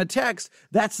comes from a text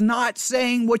that's not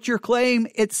saying what you claim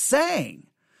it's saying.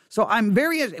 So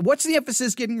what's the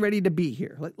emphasis getting ready to be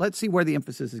here? Let's see where the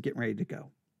emphasis is getting ready to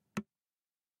go.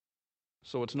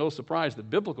 So it's no surprise that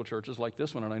biblical churches like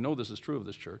this one, and I know this is true of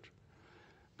this church,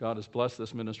 God has blessed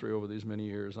this ministry over these many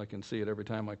years. I can see it every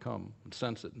time I come and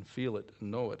sense it and feel it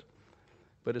and know it.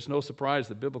 But it's no surprise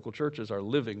that biblical churches are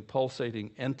living,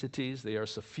 pulsating entities. They are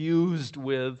suffused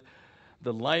with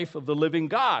the life of the living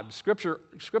God. Scripture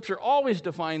always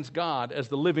defines God as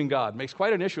the living God. Makes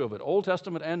quite an issue of it, Old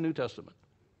Testament and New Testament.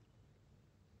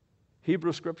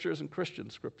 Hebrew Scriptures and Christian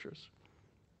Scriptures.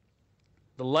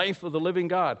 The life of the living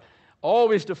God.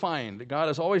 Always defined, God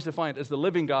is always defined as the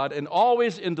living God, and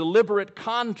always in deliberate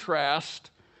contrast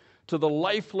to the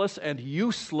lifeless and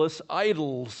useless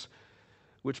idols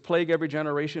which plague every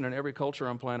generation and every culture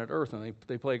on planet Earth, and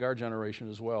they plague our generation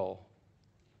as well.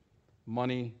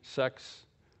 Money, sex,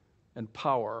 and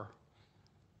power,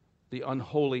 the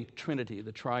unholy trinity,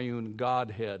 the triune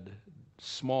Godhead,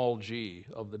 small g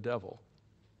of the devil.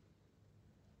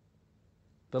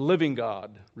 The living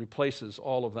God replaces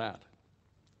all of that.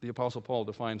 The Apostle Paul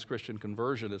defines Christian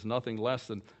conversion as nothing less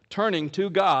than turning to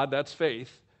God, that's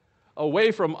faith, away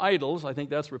from idols, I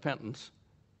think that's repentance.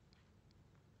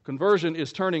 Conversion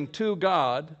is turning to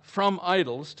God from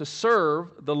idols to serve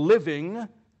the living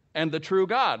and the true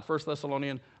God, 1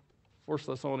 Thessalonians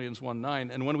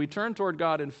 1:9. And when we turn toward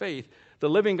God in faith, the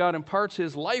living God imparts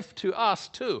his life to us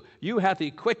too. You hath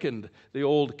he quickened, the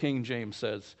old King James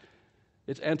says.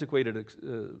 It's antiquated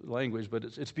language, but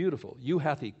it's beautiful. You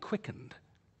hath he quickened.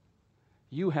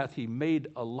 You hath he made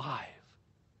alive,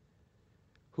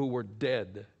 who were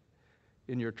dead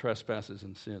in your trespasses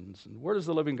and sins. And where does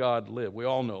the living God live? We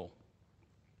all know.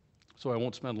 So I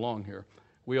won't spend long here.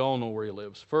 We all know where he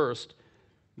lives. First,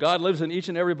 God lives in each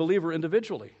and every believer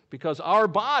individually, because our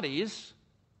bodies,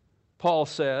 Paul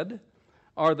said,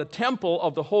 are the temple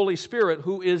of the Holy Spirit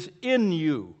who is in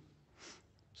you.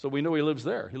 So we know he lives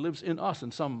there. He lives in us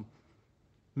in some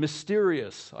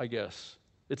mysterious, I guess.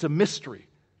 It's a mystery.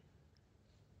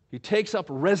 He takes up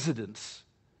residence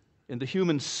in the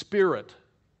human spirit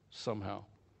somehow.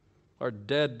 Our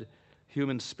dead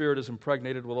human spirit is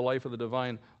impregnated with the life of the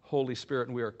divine Holy Spirit,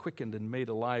 and we are quickened and made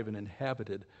alive and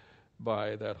inhabited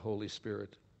by that Holy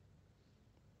Spirit.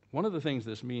 One of the things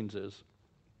this means is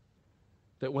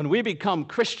that when we become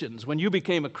Christians, when you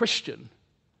became a Christian,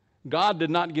 God did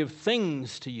not give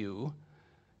things to you,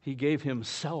 he gave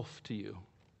himself to you.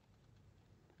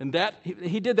 And that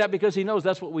he did that because he knows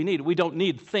that's what we need. We don't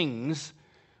need things,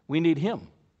 we need him.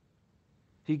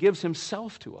 He gives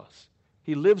himself to us.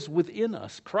 He lives within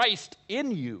us. Christ in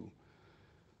you,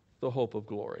 the hope of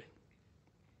glory.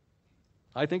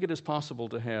 I think it is possible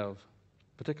to have,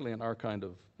 particularly in our kind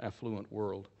of affluent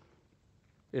world,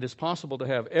 it is possible to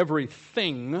have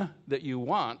everything that you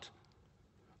want,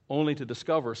 only to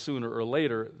discover sooner or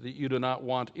later that you do not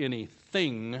want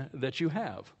anything that you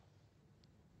have.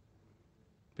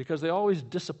 Because they always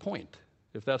disappoint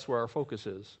if that's where our focus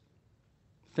is.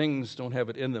 Things don't have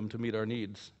it in them to meet our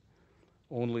needs.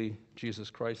 Only Jesus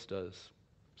Christ does.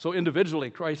 So individually,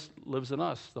 Christ lives in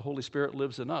us. The Holy Spirit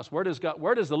lives in us. Where does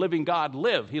the living God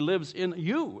live? He lives in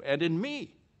you and in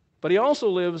me. But he also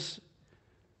lives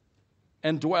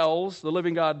and dwells, the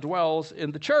living God dwells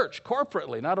in the church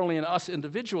corporately, not only in us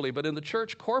individually, but in the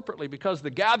church corporately, because the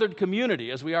gathered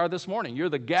community, as we are this morning, you're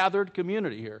the gathered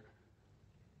community here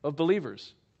of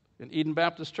believers in Eden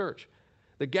Baptist Church.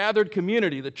 The gathered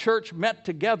community, the church met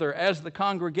together as the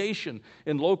congregation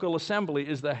in local assembly,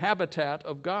 is the habitat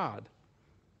of God.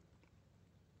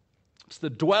 It's the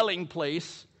dwelling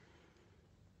place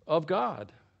of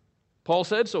God. Paul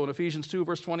said so in Ephesians 2,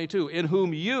 verse 22, in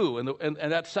whom you, and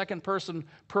that second person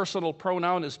personal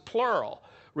pronoun is plural,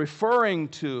 referring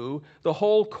to the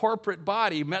whole corporate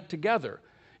body met together,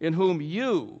 in whom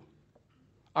you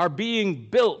are being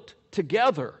built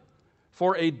together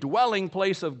for a dwelling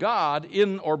place of God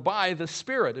in or by the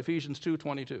Spirit, Ephesians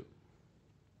 2:22.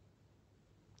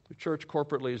 The church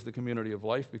corporately is the community of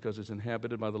life because it's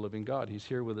inhabited by the living God. He's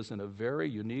here with us in a very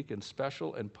unique and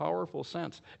special and powerful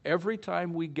sense every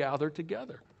time we gather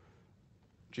together.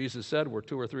 Jesus said, where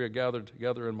two or three are gathered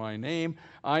together in my name,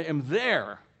 I am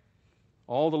there.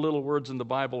 All the little words in the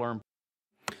Bible are important.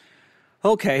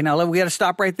 Okay, now we got to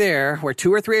stop right there. Where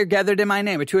two or three are gathered in my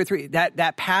name, or two or three,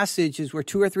 that passage is where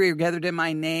two or three are gathered in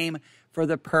my name for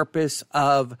the purpose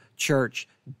of church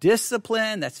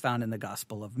discipline. That's found in the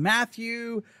Gospel of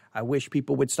Matthew. I wish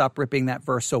people would stop ripping that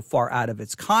verse so far out of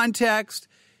its context.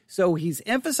 So he's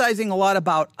emphasizing a lot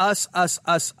about us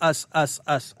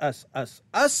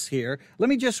here. Let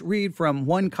me just read from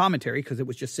one commentary because it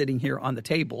was just sitting here on the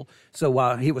table. So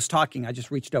while he was talking, I just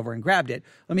reached over and grabbed it.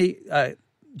 Let me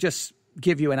just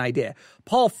give you an idea.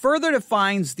 Paul further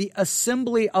defines the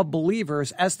assembly of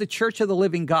believers as the church of the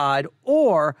living God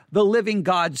or the living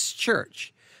God's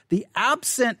church. The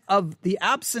absence of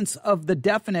the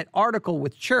definite article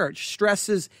with church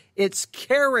stresses its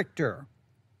character.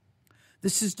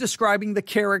 This is describing the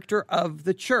character of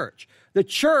the church. The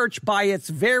church, by its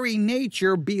very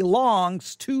nature,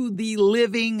 belongs to the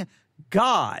living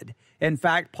God. In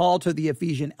fact, Paul told the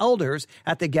Ephesian elders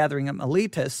at the gathering of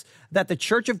Miletus that the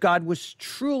church of God was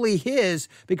truly his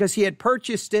because he had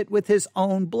purchased it with his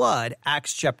own blood,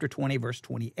 Acts chapter 20, verse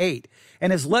 28. In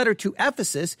his letter to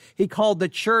Ephesus, he called the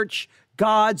church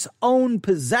God's own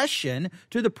possession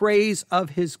to the praise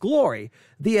of his glory.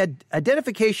 The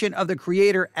identification of the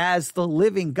Creator as the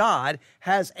living God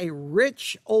has a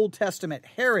rich Old Testament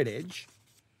heritage.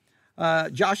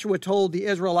 Joshua told the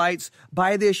Israelites,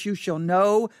 by this you shall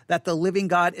know that the living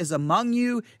God is among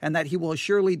you and that he will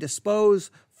surely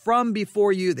dispose from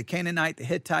before you the Canaanite, the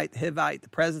Hittite, the Hivite,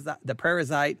 the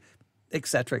Perizzite,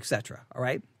 etc., etc. All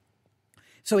right?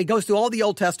 So he goes through all the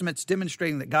Old Testaments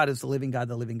demonstrating that God is the living God,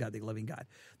 the living God, the living God.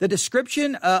 The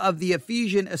description of the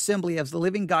Ephesian assembly as the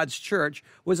living God's church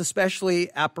was especially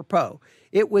apropos.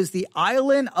 It was the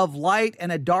island of light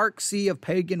and a dark sea of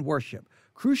pagan worship.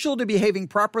 Crucial to behaving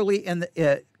properly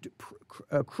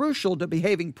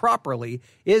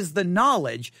is the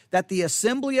knowledge that the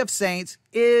assembly of saints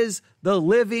is the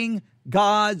living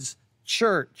God's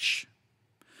church.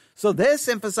 So this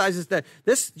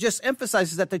just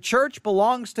emphasizes that the church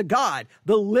belongs to God,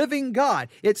 the living God.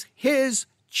 It's his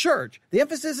church. The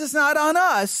emphasis is not on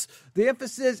us. The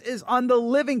emphasis is on the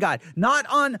living God, not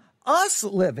on us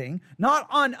living, not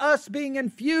on us being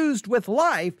infused with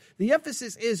life. The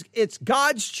emphasis is it's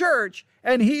God's church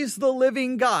and he's the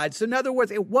living God. So in other words,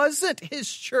 it wasn't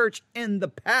his church in the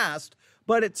past,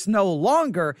 but it's no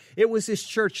longer. It was his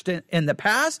church in the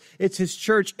past, it's his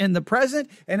church in the present,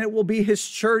 and it will be his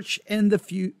church in the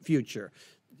future.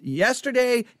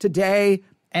 Yesterday, today,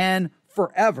 and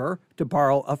forever, to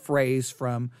borrow a phrase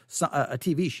from a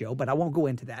TV show, but I won't go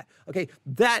into that. Okay,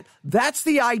 that's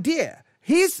the idea.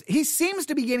 He seems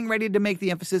to be getting ready to make the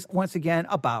emphasis once again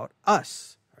about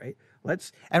us, right?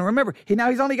 And remember,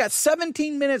 he's only got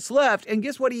 17 minutes left, and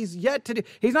guess what he's yet to do?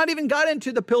 He's not even got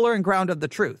into the pillar and ground of the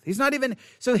truth.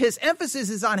 So his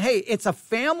emphasis is on, hey, it's a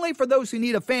family for those who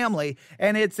need a family,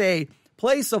 and it's a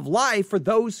place of life for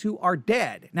those who are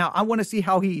dead. Now, I want to see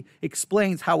how he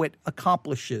explains how it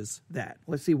accomplishes that.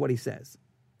 Let's see what he says.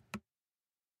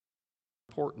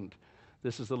 Important.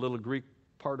 This is the little Greek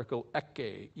particle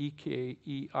eke,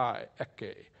 E-K-E-I,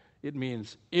 eke. It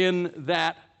means in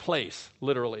that place,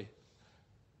 literally,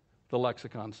 the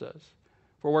lexicon says.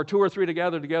 For where two or three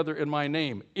together in my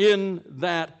name, in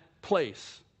that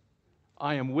place,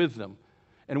 I am with them.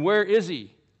 And where is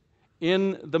he?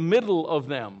 In the middle of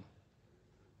them,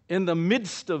 in the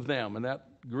midst of them. And that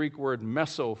Greek word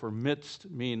meso for midst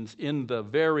means in the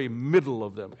very middle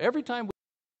of them. Every time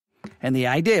And the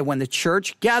idea, when the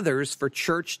church gathers for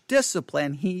church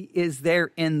discipline, he is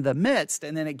there in the midst.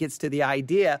 And then it gets to the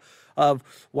idea of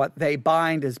what they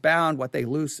bind is bound, what they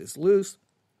loose is loose.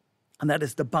 And that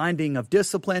is the binding of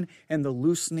discipline and the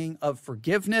loosening of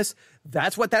forgiveness.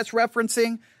 That's what that's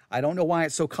referencing. I don't know why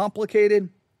it's so complicated.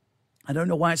 I don't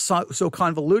know why it's so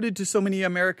convoluted to so many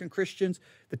American Christians.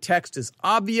 The text is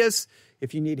obvious.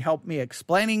 If you need help me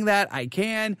explaining that, I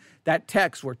can. That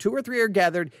text where two or three are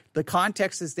gathered, the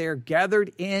context is they're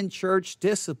gathered in church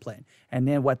discipline. And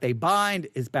then what they bind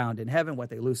is bound in heaven, what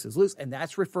they loose is loose. And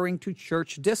that's referring to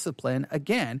church discipline.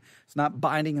 Again, it's not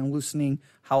binding and loosening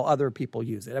how other people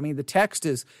use it. I mean, the text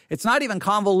it's not even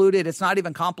convoluted. It's not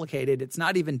even complicated. It's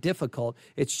not even difficult.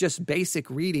 It's just basic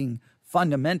reading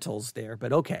fundamentals there.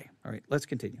 But okay. All right, let's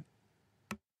continue.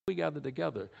 We gather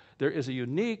together. There is a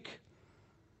unique,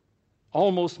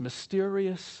 almost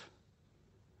mysterious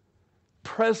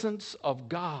presence of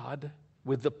God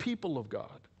with the people of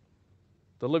God.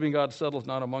 The living God settles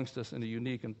not amongst us in a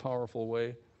unique and powerful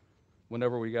way.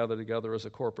 Whenever we gather together as a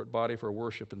corporate body for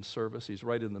worship and service, he's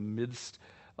right in the midst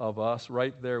of us,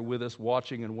 right there with us,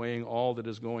 watching and weighing all that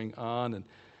is going on. And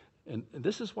And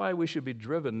this is why we should be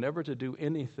driven never to do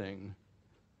anything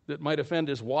that might offend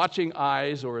his watching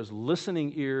eyes or his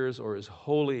listening ears or his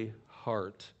holy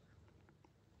heart.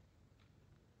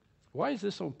 Why is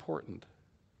this so important?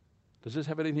 Does this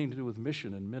have anything to do with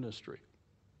mission and ministry?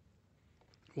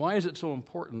 Why is it so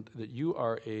important that you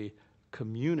are a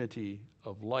community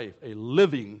of life, a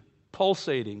living,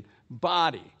 pulsating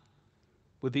body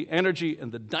with the energy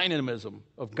and the dynamism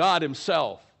of God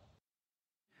himself?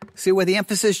 See where the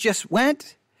emphasis just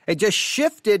went? It just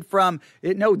shifted from,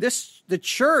 the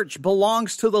church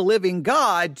belongs to the living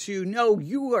God to, no,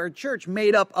 you are a church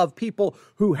made up of people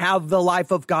who have the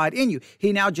life of God in you.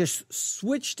 He now just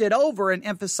switched it over and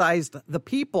emphasized the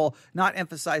people, not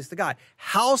emphasized the God.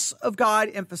 House of God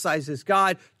emphasizes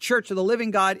God. Church of the living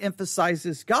God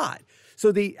emphasizes God.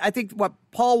 So I think what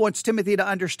Paul wants Timothy to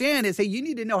understand is, hey, you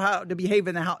need to know how to behave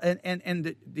in the house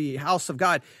and the house of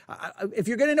God. If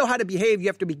you're going to know how to behave, you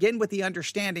have to begin with the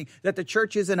understanding that the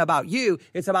church isn't about you;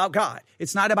 it's about God.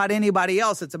 It's not about anybody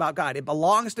else; it's about God. It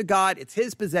belongs to God. It's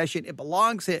His possession. It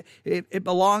belongs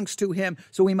to Him.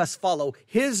 So we must follow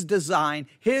His design,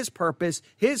 His purpose,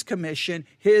 His commission,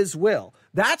 His will.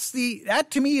 That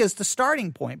to me is the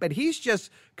starting point. But he's just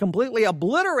completely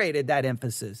obliterated that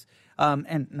emphasis.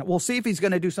 And we'll see if he's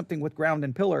going to do something with Ground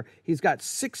and Pillar. He's got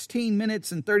 16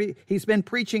 minutes and 30. He's been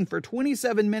preaching for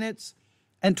 27 minutes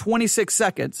and 26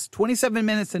 seconds. 27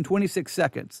 minutes and 26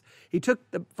 seconds. He took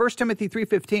the 1 Timothy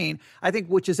 3:15, I think,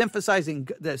 which is emphasizing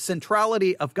the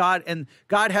centrality of God and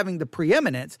God having the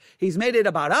preeminence. He's made it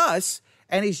about us,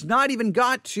 and he's not even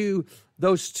got to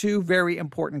those two very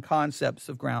important concepts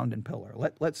of Ground and Pillar.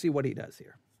 Let's see what he does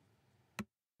here.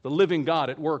 The living God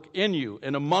at work in you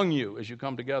and among you as you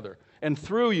come together, and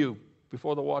through you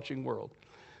before the watching world.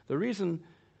 The reason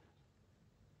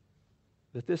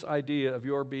that this idea of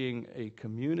your being a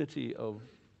community of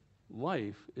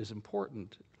life is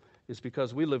important is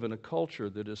because we live in a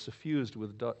culture that is suffused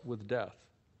with death.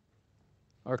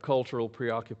 Our cultural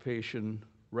preoccupation,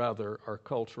 our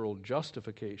cultural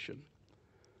justification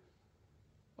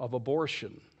of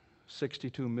abortion,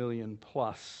 62 million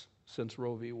plus since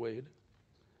Roe v. Wade.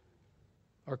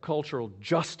 Our cultural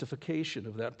justification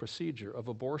of that procedure of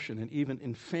abortion and even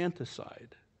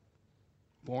infanticide,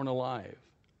 born alive,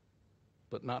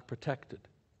 but not protected.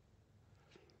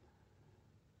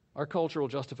 Our cultural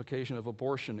justification of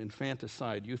abortion,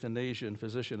 infanticide, euthanasia, and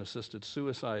physician-assisted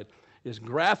suicide is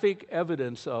graphic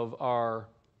evidence of our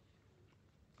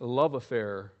love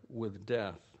affair with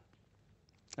death.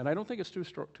 And I don't think it's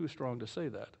too strong to say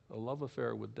that, a love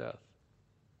affair with death.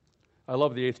 I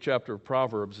love the 8th chapter of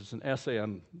Proverbs. It's an essay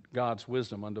on God's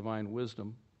wisdom, on divine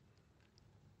wisdom.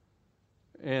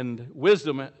 And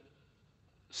wisdom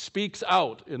speaks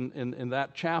out in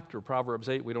that chapter, Proverbs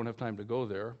 8. We don't have time to go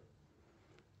there.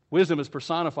 Wisdom is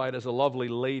personified as a lovely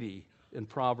lady in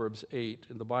Proverbs 8.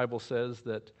 And the Bible says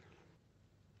that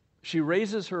she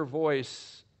raises her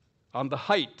voice on the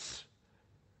heights,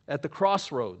 at the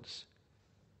crossroads,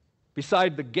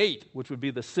 beside the gate, which would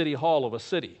be the city hall of a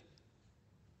city.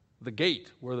 The gate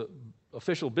where the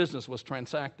official business was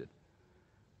transacted,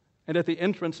 and at the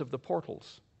entrance of the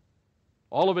portals.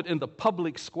 All of it in the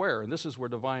public square, and this is where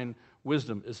divine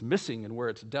wisdom is missing and where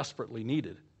it's desperately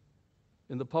needed,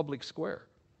 in the public square.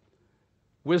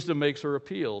 Wisdom makes her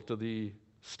appeal to the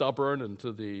stubborn and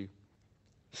to the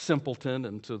simpleton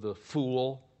and to the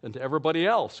fool and to everybody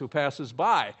else who passes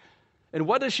by. And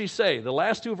what does she say? The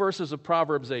last two verses of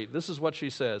Proverbs 8, this is what she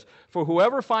says. For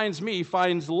whoever finds me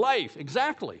finds life.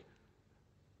 Exactly.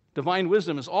 Divine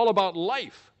wisdom is all about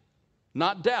life,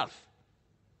 not death.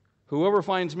 Whoever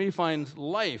finds me finds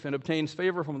life and obtains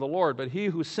favor from the Lord. But he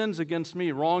who sins against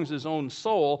me wrongs his own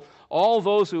soul. All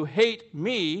those who hate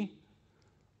me,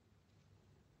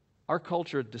 our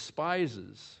culture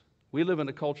despises. We live in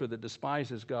a culture that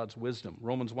despises God's wisdom.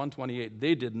 Romans 1:28,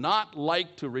 they did not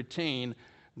like to retain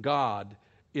God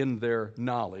in their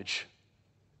knowledge.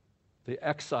 They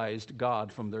excised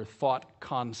God from their thought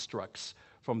constructs,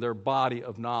 from their body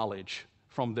of knowledge,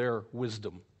 from their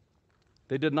wisdom.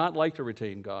 They did not like to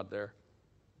retain God there.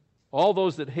 All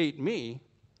those that hate me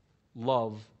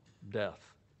love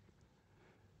death.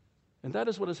 And that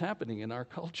is what is happening in our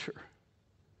culture.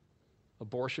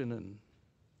 Abortion and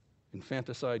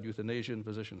infanticide, euthanasia, and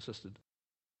physician-assisted.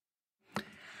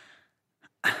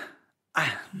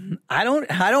 I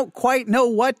don't quite know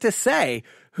what to say.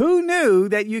 Who knew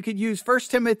that you could use 1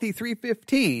 Timothy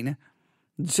 3:15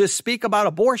 to speak about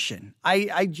abortion?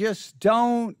 I just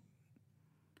don't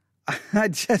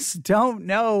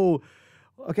know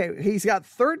Okay, he's got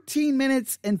 13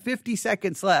 minutes and 50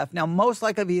 seconds left. Now, most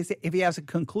likely, if he has a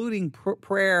concluding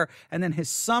prayer and then his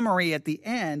summary at the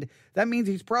end, that means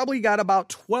he's probably got about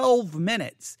 12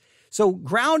 minutes. So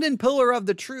ground and pillar of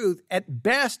the truth at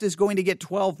best is going to get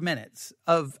 12 minutes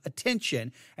of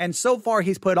attention. And so far,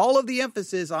 he's put all of the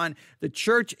emphasis on the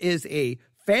church is a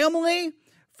family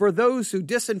for those who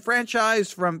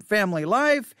disenfranchised from family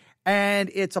life, and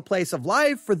it's a place of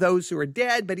life for those who are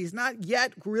dead, but he's not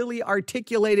yet really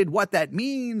articulated what that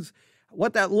means,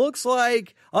 what that looks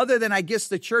like, other than I guess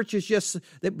the church is just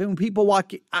that when people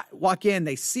walk in,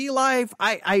 they see life.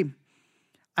 I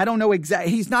don't know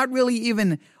exactly. He's not really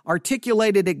even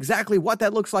articulated exactly what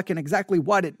that looks like and exactly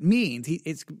what it means.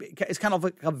 It's kind of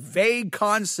like a vague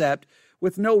concept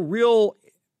with no real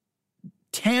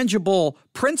tangible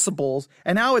principles,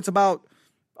 and now it's about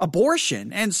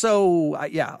abortion. And so,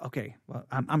 okay. Well,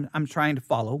 I'm trying to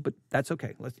follow, but that's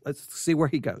okay. Let's see where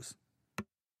he goes.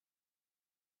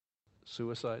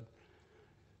 Suicide.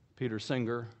 Peter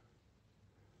Singer,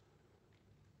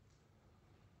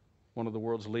 one of the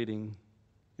world's leading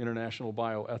international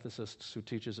bioethicists who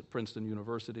teaches at Princeton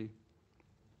University,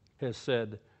 has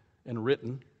said and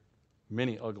written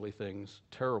many ugly things,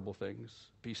 terrible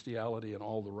things, bestiality and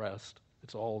all the rest.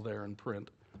 It's all there in print.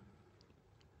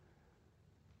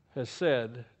 Has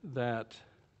said that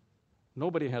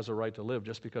nobody has a right to live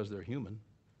just because they're human.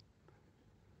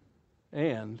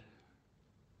 And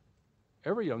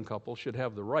every young couple should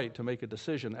have the right to make a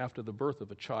decision after the birth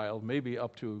of a child, maybe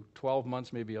up to 12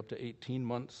 months, maybe up to 18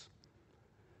 months,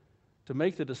 to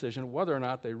make the decision whether or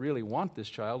not they really want this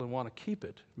child and want to keep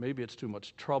it. Maybe it's too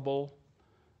much trouble.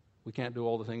 We can't do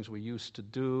all the things we used to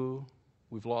do.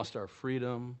 We've lost our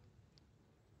freedom.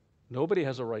 Nobody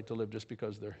has a right to live just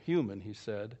because they're human, he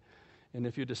said. And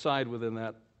if you decide within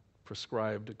that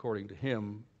prescribed, according to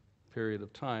him, period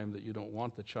of time that you don't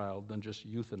want the child, then just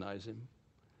euthanize him.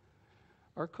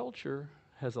 Our culture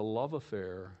has a love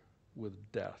affair with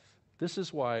death. This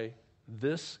is why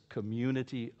this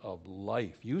community of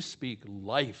life, you speak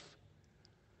life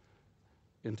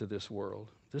into this world.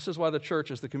 This is why the church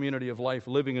is the community of life,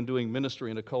 living and doing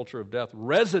ministry in a culture of death,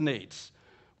 resonates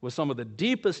with some of the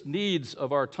deepest needs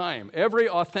of our time. Every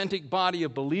authentic body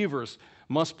of believers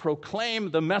must proclaim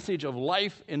the message of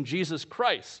life in Jesus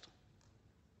Christ.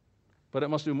 But it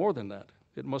must do more than that.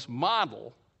 It must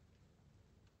model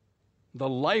the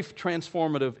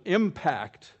life-transformative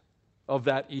impact of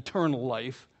that eternal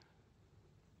life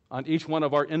on each one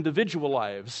of our individual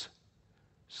lives,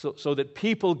 so that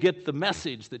people get the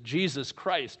message that Jesus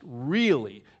Christ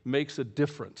really makes a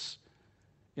difference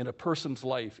in a person's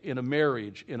life, in a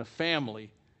marriage, in a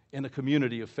family, in a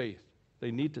community of faith.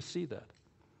 They need to see that.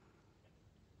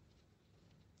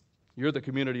 You're the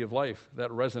community of life that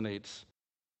resonates.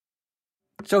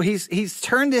 So he's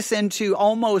turned this into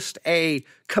almost a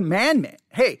commandment.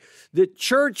 Hey, the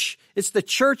church, it's the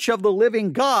church of the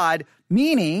living God,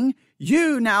 meaning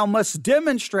you now must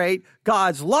demonstrate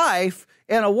God's life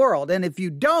in a world. And if you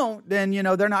don't, then,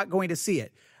 they're not going to see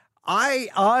it. I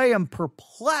am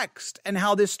perplexed in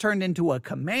how this turned into a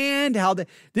command,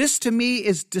 this to me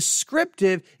is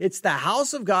descriptive. It's the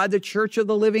house of God, the church of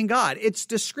the living God. It's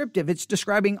descriptive. It's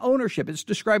describing ownership. It's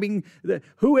describing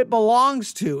who it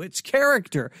belongs to, its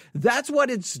character. That's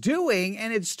what it's doing.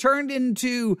 And it's turned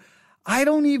into, I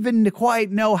don't even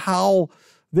quite know how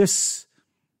this,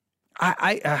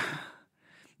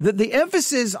 The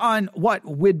emphasis on what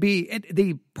would be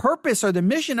the purpose or the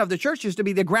mission of the church is to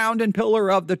be the ground and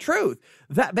pillar of the truth.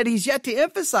 But he's yet to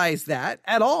emphasize that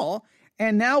at all.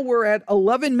 And now we're at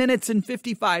 11 minutes and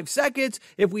 55 seconds.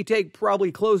 If we take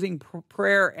probably closing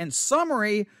prayer and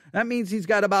summary, that means he's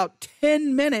got about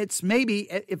 10 minutes, maybe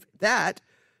if that,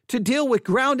 to deal with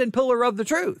ground and pillar of the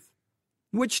truth,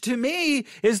 which to me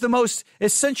is the most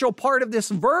essential part of this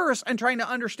verse and trying to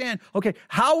understand, okay,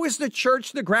 how is the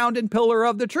church the ground and pillar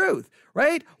of the truth,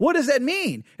 right? What does that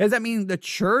mean? Does that mean the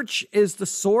church is the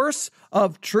source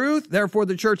of truth? Therefore,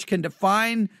 the church can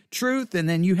define truth, and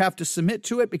then you have to submit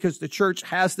to it because the church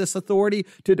has this authority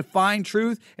to define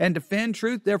truth and defend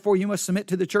truth. Therefore, you must submit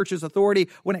to the church's authority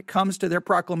when it comes to their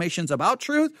proclamations about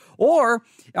truth. Or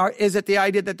is it the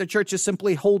idea that the church is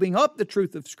simply holding up the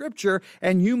truth of Scripture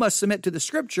and you must submit to the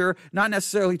Scripture, not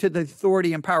necessarily to the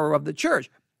authority and power of the church?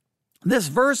 This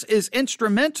verse is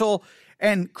instrumental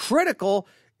and critical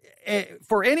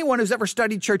for anyone who's ever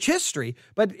studied church history,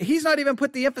 but he's not even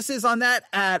put the emphasis on that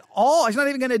at all. He's not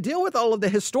even going to deal with all of the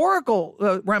historical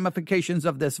ramifications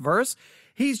of this verse.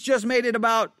 He's just made it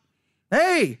about,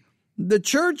 hey, the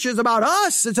church is about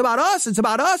us. It's about us. It's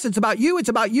about us. It's about you. It's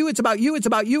about you. It's about you. It's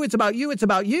about you. It's about you. It's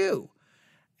about you.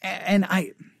 And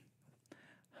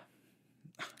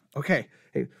okay,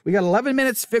 Hey, we got 11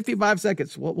 minutes, 55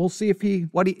 seconds. We'll see if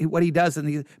what he does.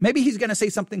 And maybe he's going to say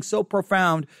something so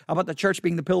profound about the church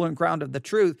being the pillar and ground of the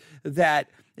truth that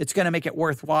it's going to make it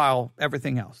worthwhile,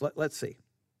 everything else. Let's see.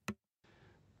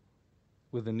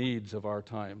 With the needs of our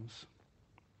times.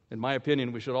 In my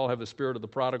opinion, we should all have the spirit of the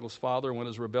prodigal's father. When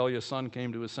his rebellious son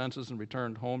came to his senses and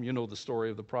returned home, you know the story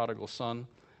of the prodigal son.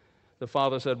 The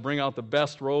father said, bring out the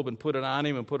best robe and put it on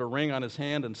him, and put a ring on his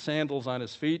hand and sandals on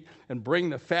his feet, and bring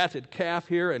the fatted calf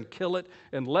here and kill it,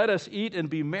 and let us eat and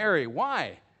be merry.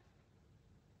 Why?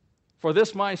 For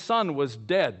this my son was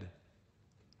dead,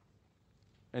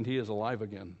 and he is alive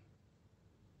again.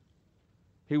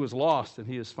 He was lost, and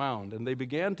he is found. And they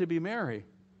began to be merry.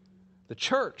 The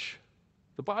church,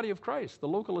 the body of Christ, the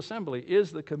local assembly,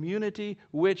 is the community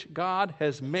which God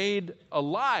has made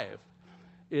alive.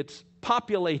 It's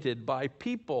populated by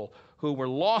people who were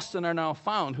lost and are now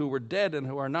found, who were dead and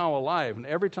who are now alive. And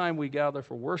every time we gather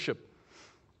for worship,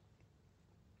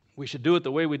 we should do it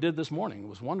the way we did this morning. It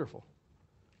was wonderful.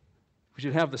 We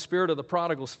should have the spirit of the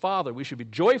prodigal's father. We should be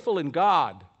joyful in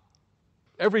God.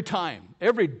 Every time,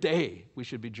 every day, we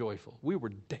should be joyful. We were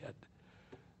dead,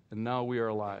 and now we are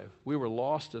alive. We were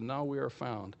lost, and now we are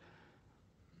found.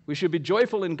 We should be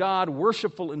joyful in God,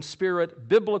 worshipful in spirit,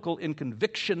 biblical in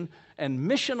conviction, and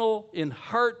missional in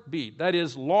heartbeat. That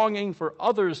is, longing for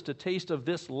others to taste of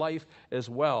this life as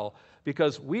well,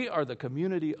 because we are the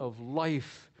community of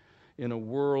life in a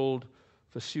world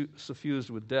suffused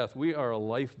with death. We are a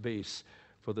life base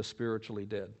for the spiritually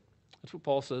dead. That's what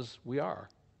Paul says we are.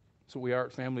 So we are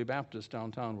at Family Baptist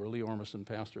downtown, where Lee Ormison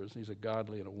pastors. He's a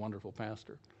godly and a wonderful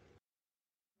pastor.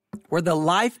 We're the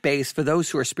life base for those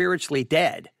who are spiritually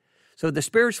dead. So the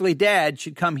spiritually dead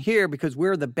should come here because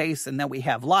we're the base, and then we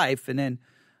have life. And then,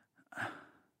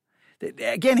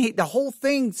 again, the whole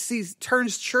thing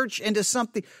turns church into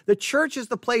something. The church is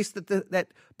the place that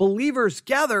believers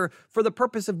gather for the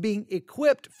purpose of being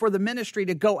equipped for the ministry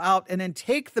to go out and then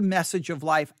take the message of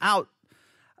life out.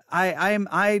 I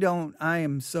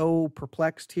am so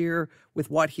perplexed here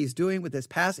with what he's doing with this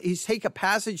passage. He's taken a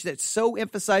passage that so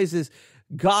emphasizes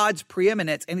God's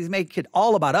preeminence, and he's making it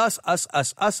all about us. It's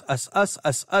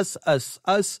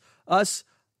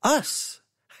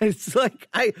like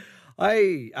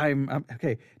I'm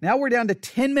okay. Now we're down to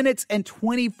 10 minutes and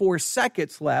 24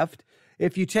 seconds left.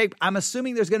 If you take, I'm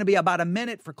assuming there's going to be about a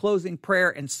minute for closing prayer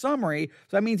and summary.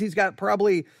 So that means he's got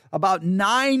probably about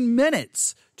 9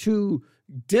 minutes to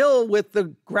deal with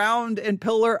the ground and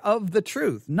pillar of the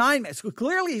truth. 9 minutes.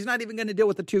 Clearly, he's not even going to deal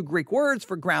with the two Greek words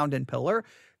for ground and pillar.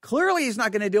 Clearly, he's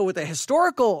not going to deal with the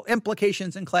historical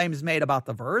implications and claims made about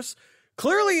the verse.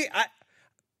 Clearly,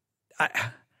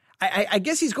 I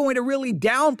guess he's going to really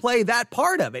downplay that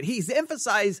part of it. He's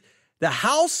emphasized the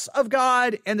house of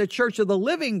God and the church of the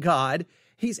living God.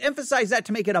 He's emphasized that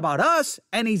to make it about us,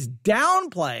 and he's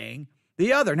downplaying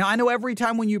the other. Now, I know every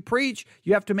time when you preach,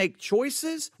 you have to make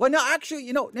choices. Well, no, actually,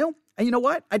 you know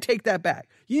what? I take that back.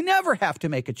 You never have to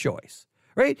make a choice,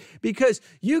 right? Because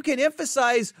you can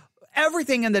emphasize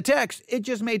everything in the text. It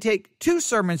just may take 2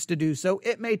 sermons to do so.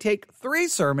 It may take 3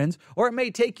 sermons, or it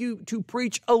may take you to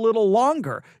preach a little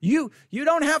longer. You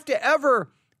don't have to ever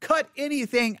cut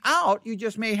anything out. You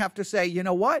just may have to say, you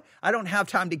know what? I don't have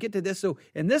time to get to this. So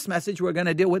in this message, we're going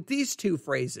to deal with these 2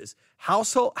 phrases: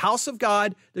 house of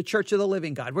God, the church of the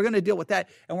living God. We're going to deal with that,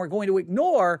 and we're going to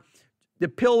ignore the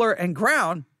pillar and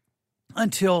ground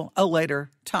until a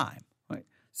later time. Right?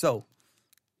 So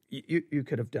you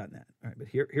could have done that. All right, but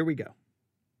here we go.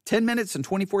 10 minutes and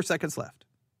 24 seconds left.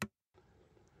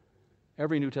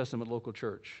 Every New Testament local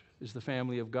church is the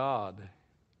family of God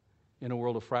in a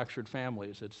world of fractured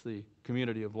families. It's the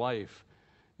community of life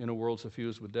in a world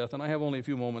suffused with death. And I have only a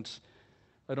few moments.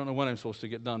 I don't know when I'm supposed to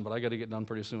get done, but I got to get done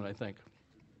pretty soon, I think.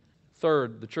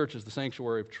 Third, the church is the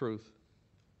sanctuary of truth.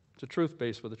 It's a truth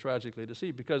base for the tragically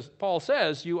deceived, because Paul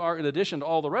says you are, in addition to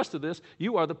all the rest of this,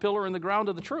 you are the pillar and the ground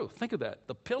of the truth. Think of that.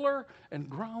 The pillar and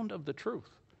ground of the truth.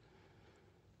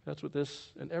 That's what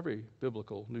this and every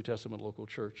biblical New Testament local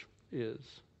church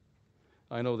is.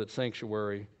 I know that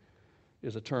sanctuary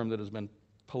is a term that has been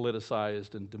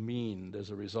politicized and demeaned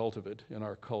as a result of it in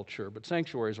our culture, but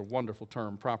sanctuary is a wonderful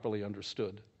term, properly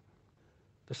understood.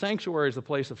 The sanctuary is the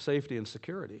place of safety and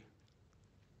security.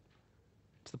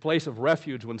 It's the place of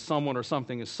refuge when someone or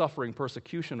something is suffering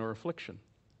persecution or affliction.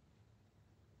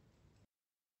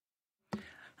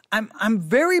 I'm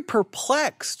very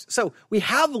perplexed. So we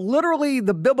have literally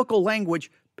the biblical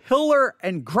language, pillar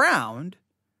and ground,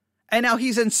 and now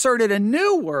he's inserted a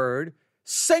new word,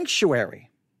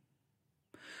 sanctuary.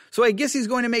 So I guess he's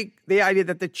going to make the idea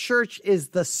that the church is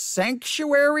the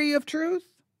sanctuary of truth.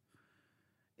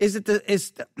 Is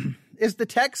is the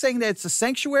text saying that it's a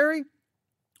sanctuary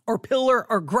or pillar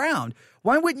or ground?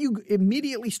 Why wouldn't you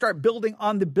immediately start building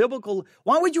on the biblical?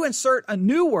 Why would you insert a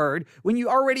new word when you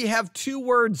already have two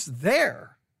words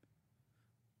there?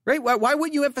 Right? Why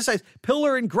wouldn't you emphasize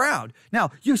pillar and ground?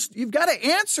 Now, you've got to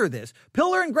answer this.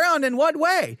 Pillar and ground in what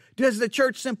way? Does the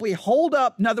church simply hold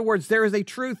up? In other words, there is a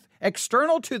truth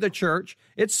external to the church.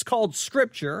 It's called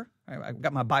Scripture. I've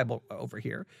got my Bible over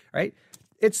here, right?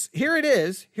 Here it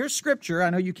is. Here's Scripture.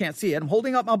 I know you can't see it. I'm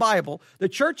holding up my Bible. The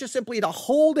church is simply to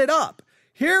hold it up.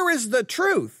 Here is the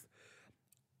truth.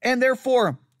 And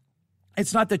therefore,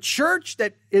 it's not the church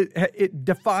that it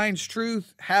defines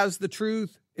truth, has the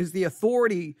truth, is the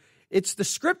authority. It's the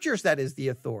Scriptures that is the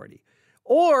authority.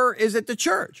 Or is it the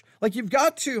church? Like, you've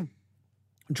got to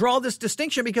draw this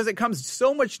distinction because it comes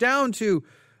so much down to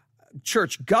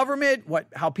church government,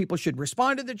 how people should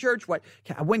respond to the church,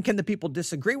 when can the people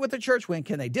disagree with the church, when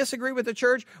can they disagree with the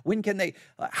church, when can they,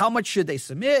 how much should they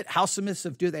submit, how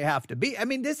submissive do they have to be? I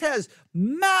mean, this has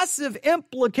massive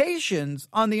implications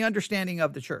on the understanding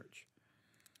of the church.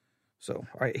 So,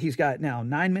 all right, he's got now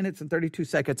 9 minutes and 32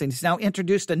 seconds, and he's now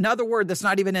introduced another word that's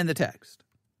not even in the text.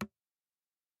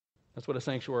 That's what a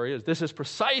sanctuary is. This is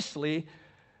precisely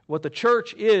what the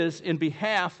church is in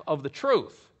behalf of the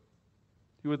truth.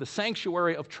 You are the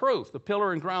sanctuary of truth, the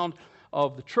pillar and ground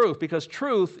of the truth, because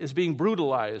truth is being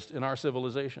brutalized in our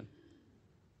civilization.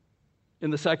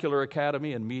 In the secular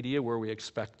academy and media where we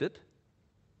expect it,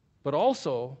 but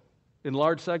also in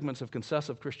large segments of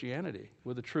concessive Christianity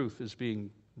where the truth is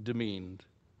being demeaned.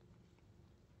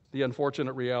 The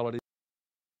unfortunate reality.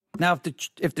 Now,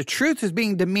 if the truth is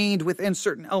being demeaned within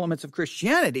certain elements of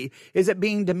Christianity, is it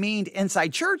being demeaned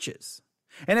inside churches?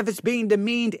 And if it's being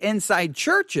demeaned inside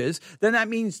churches, then that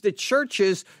means the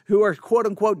churches who are, quote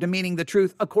unquote, demeaning the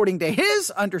truth according to his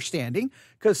understanding,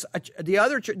 because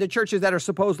the churches that are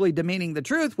supposedly demeaning the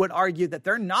truth would argue that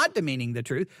they're not demeaning the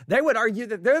truth. They would argue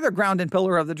that they're the ground and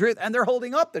pillar of the truth and they're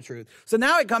holding up the truth. So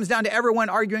now it comes down to everyone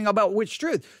arguing about which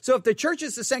truth. So if the church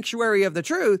is the sanctuary of the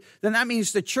truth, then that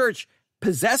means the church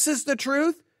possesses the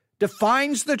truth,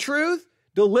 defines the truth,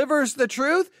 delivers the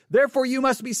truth. Therefore, you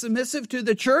must be submissive to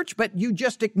the church, but you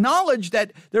just acknowledge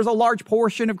that there's a large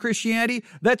portion of Christianity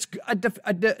that's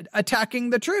attacking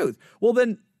the truth. Well,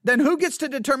 then who gets to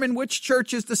determine which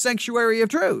church is the sanctuary of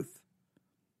truth?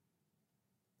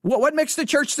 What makes the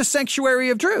church the sanctuary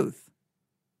of truth?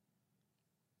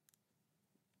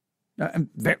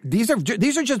 These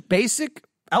are just basic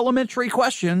elementary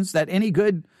questions that any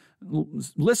good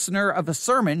listener of a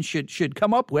sermon should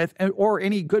come up with, or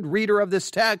any good reader of this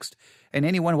text, and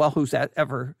anyone who's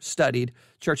ever studied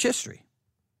church history.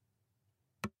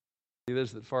 It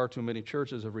is that far too many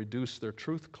churches have reduced their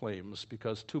truth claims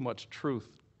because too much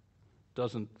truth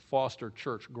doesn't foster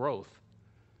church growth,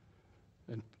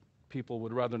 and people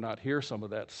would rather not hear some of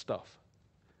that stuff.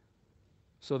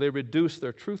 So they reduce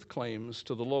their truth claims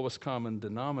to the lowest common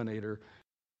denominator.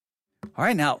 All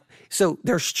right, now, so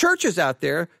there's churches out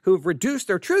there who've reduced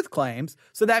their truth claims,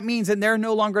 so that means that they're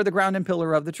no longer the ground and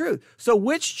pillar of the truth. So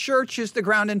which church is the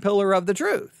ground and pillar of the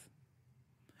truth?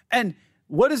 And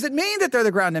what does it mean that they're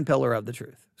the ground and pillar of the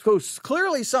truth? So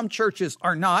clearly some churches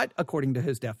are not, according to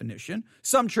his definition.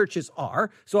 Some churches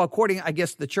are. So according, I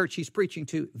guess, the church he's preaching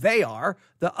to, they are.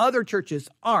 The other churches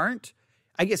aren't.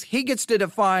 I guess he gets to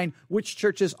define which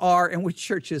churches are and which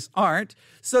churches aren't.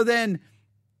 So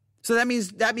that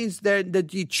means that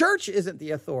the church isn't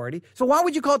the authority. So why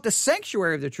would you call it the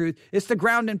sanctuary of the truth? It's the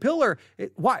ground and pillar.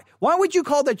 Why would you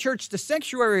call the church the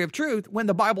sanctuary of truth when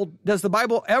does the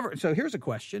Bible ever, so here's a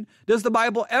question, does the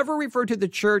Bible ever refer to the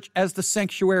church as the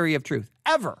sanctuary of truth?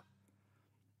 Ever.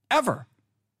 Ever.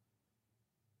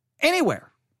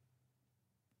 Anywhere.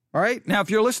 All right? Now,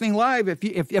 if you're listening live,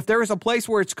 if there is a place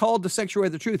where it's called the sanctuary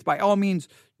of the truth, by all means,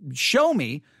 show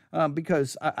me.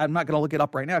 Because I'm not going to look it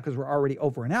up right now because we're already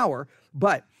over an hour,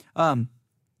 but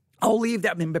I'll leave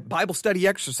that in Bible study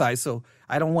exercise, so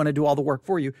I don't want to do all the work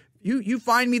for you. You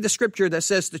find me the scripture that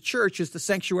says the church is the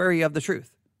sanctuary of the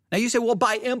truth. Now you say, well,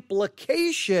 by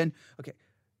implication, okay,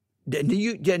 then do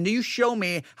you show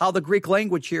me how the Greek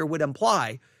language here would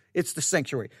imply it's the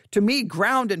sanctuary? To me,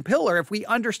 ground and pillar, if we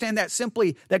understand that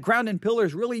simply, that ground and pillar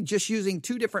is really just using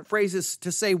two different phrases to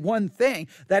say one thing,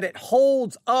 that it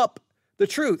holds up the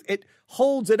truth. It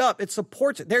holds it up. It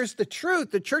supports it. There's the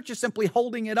truth. The church is simply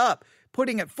holding it up,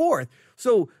 putting it forth.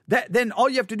 So then all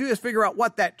you have to do is figure out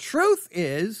what that truth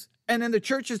is. And then the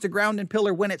church is the ground and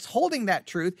pillar when it's holding that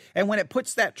truth. And when it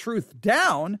puts that truth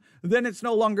down, then it's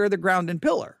no longer the ground and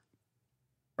pillar.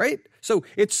 Right? So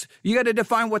you got to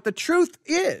define what the truth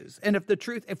is. And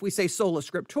if we say sola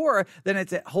scriptura, then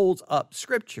it holds up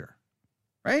scripture.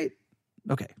 Right?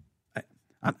 Okay.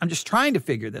 I'm just trying to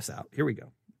figure this out. Here we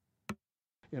go.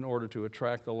 In order to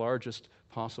attract the largest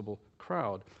possible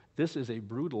crowd. This is a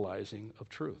brutalizing of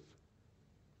truth.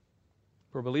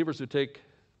 For believers who take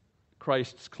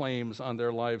Christ's claims on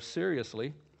their lives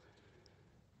seriously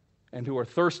and who are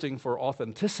thirsting for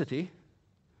authenticity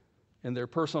in their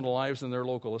personal lives and their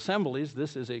local assemblies,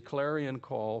 this is a clarion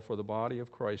call for the body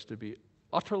of Christ to be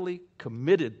utterly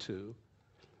committed to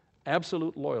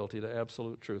absolute loyalty to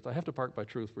absolute truth. I have to park by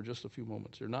truth for just a few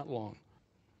moments here, not long.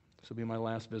 This will be my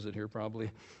last visit here probably.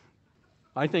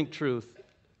 I believe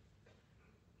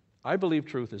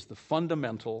truth is the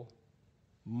fundamental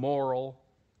moral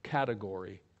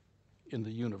category in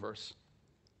the universe.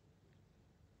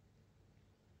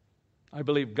 I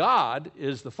believe God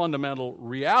is the fundamental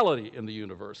reality in the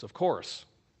universe, of course.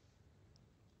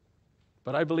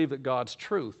 But I believe that God's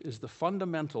truth is the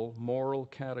fundamental moral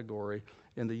category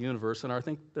in the universe, and I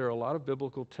think there are a lot of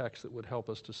biblical texts that would help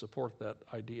us to support that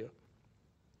idea.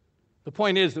 The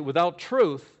point is that without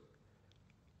truth,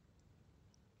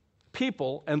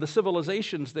 people and the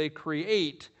civilizations they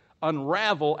create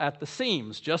unravel at the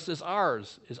seams, just as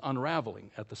ours is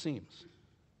unraveling at the seams.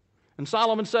 And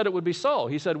Solomon said it would be so.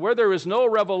 He said, where there is no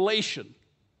revelation,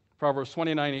 Proverbs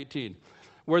 29:18,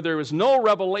 where there is no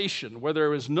revelation, where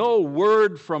there is no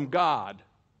word from God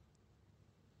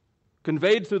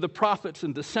conveyed through the prophets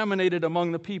and disseminated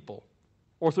among the people,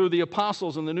 or through the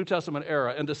apostles in the New Testament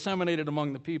era and disseminated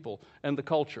among the people and the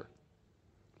culture,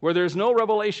 where there's no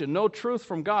revelation, no truth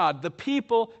from God, the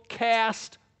people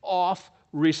cast off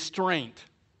restraint.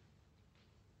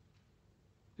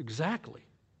 Exactly.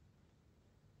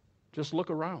 Just look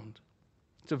around.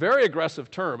 It's a very aggressive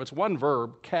term. It's one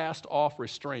verb, cast off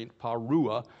restraint.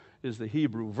 Parua is the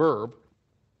Hebrew verb.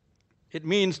 It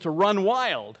means to run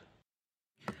wild.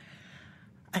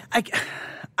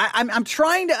 I'm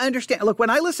trying to understand. Look, when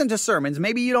I listen to sermons,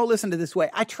 maybe you don't listen to this way.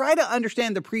 I try to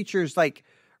understand the preacher's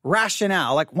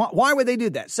rationale. Why would they do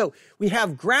that? So we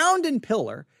have ground and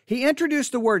pillar. He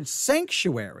introduced the word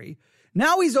sanctuary.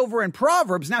 Now he's over in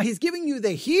Proverbs. Now he's giving you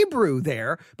the Hebrew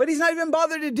there, but he's not even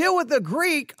bothered to deal with the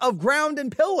Greek of ground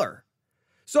and pillar.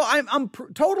 So I'm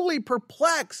totally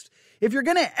perplexed. If you're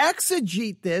going to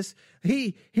exegete this,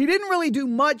 he didn't really do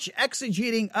much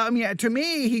exegeting. I mean, to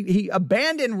me, he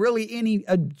abandoned really any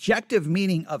objective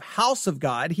meaning of house of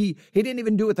God. He didn't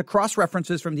even do it with the cross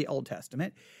references from the Old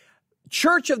Testament.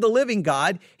 Church of the living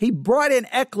God, he brought in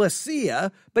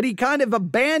ecclesia, but he kind of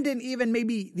abandoned even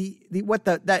maybe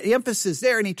that emphasis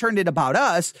there, and he turned it about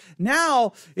us.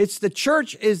 Now it's the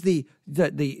church is the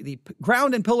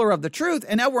ground and pillar of the truth,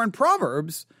 and now we're in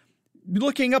Proverbs,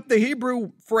 looking up the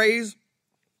Hebrew phrase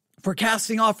for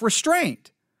casting off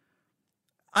restraint.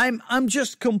 I'm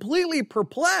just completely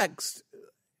perplexed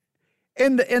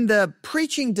in the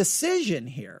preaching decision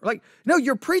here. No,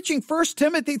 you're preaching 1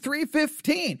 Timothy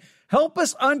 3:15. Help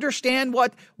us understand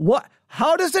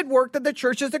how does it work that the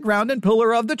church is the ground and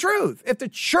pillar of the truth? If the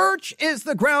church is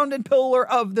the ground and pillar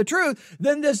of the truth,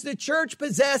 then does the church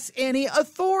possess any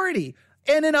authority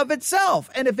in and of itself?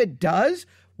 And if it does,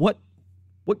 what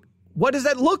does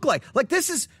that look like? This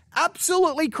is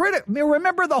absolutely critical.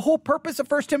 Remember the whole purpose of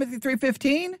 1 Timothy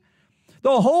 3:15?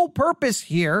 The whole purpose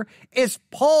here is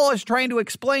Paul is trying to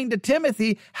explain to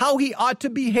Timothy how he ought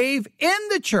to behave in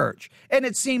the church. And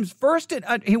it seems first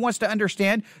he wants to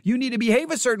understand you need to behave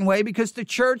a certain way because the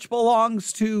church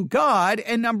belongs to God.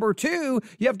 And number two,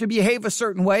 you have to behave a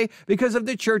certain way because of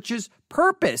the church's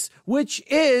purpose, which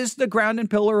is the ground and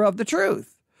pillar of the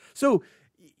truth. So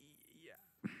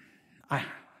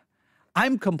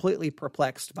I'm completely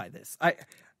perplexed by this.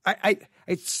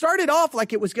 It started off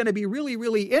like it was going to be really,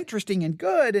 really interesting and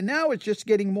good, and now it's just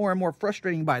getting more and more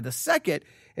frustrating by the second,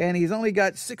 and he's only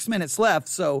got 6 minutes left,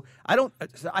 so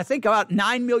I think about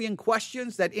 9 million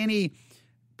questions that any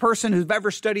person who's ever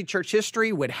studied church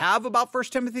history would have about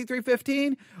 1 Timothy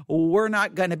 3:15. We're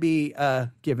not going to be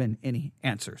given any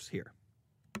answers here.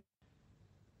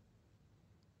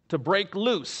 To break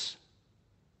loose,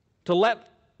 to let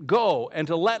go and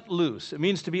to let loose. It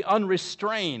means to be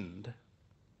unrestrained.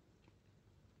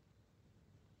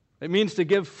 It means to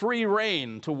give free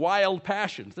rein to wild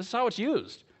passions. This is how it's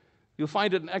used. You'll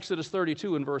find it in Exodus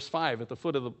 32 in verse 5 at the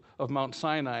foot of Mount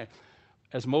Sinai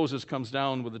as Moses comes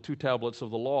down with the 2 tablets of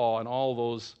the law, and all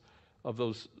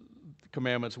those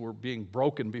commandments were being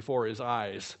broken before his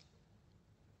eyes.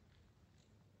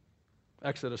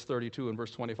 Exodus 32 and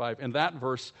verse 25. And that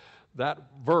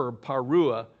verb,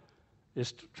 parua,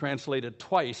 is translated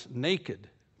twice, naked.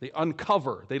 They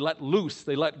uncover, they let loose,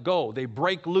 they let go, they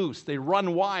break loose, they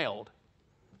run wild.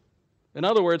 In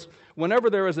other words,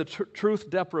 whenever there is a truth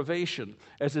deprivation,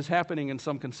 as is happening in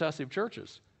some concessive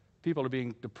churches, People are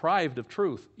being deprived of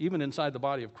truth, even inside the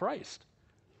body of Christ.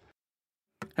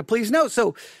 And please note,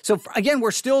 so again,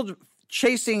 we're still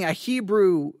chasing a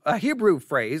Hebrew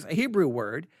phrase, a Hebrew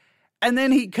word, and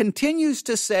then he continues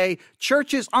to say,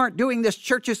 churches aren't doing this,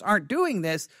 churches aren't doing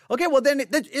this. Okay, well then,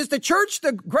 is the church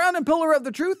the ground and pillar of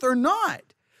the truth or not?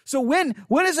 So when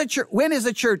is a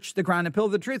church the ground and pillar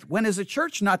of the truth? When is a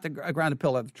church not the ground and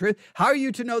pillar of the truth? How are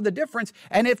you to know the difference?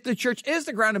 And if the church is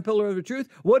the ground and pillar of the truth,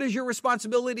 what is your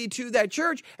responsibility to that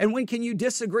church? And when can you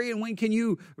disagree and when can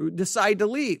you decide to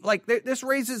leave? Like this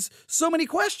raises so many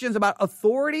questions about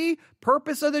authority,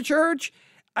 purpose of the church.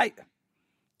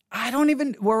 I don't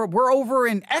even, we're over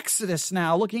in Exodus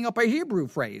now looking up a Hebrew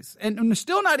phrase and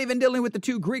still not even dealing with the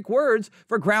two Greek words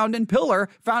for ground and pillar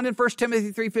found in 1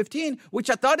 Timothy 3:15, which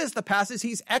I thought is the passage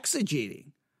he's exegeting.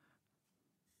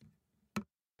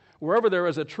 Wherever there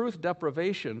is a truth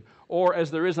deprivation, or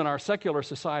as there is in our secular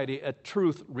society, a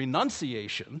truth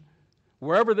renunciation,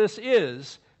 wherever this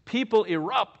is, people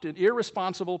erupt in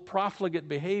irresponsible, profligate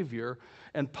behavior,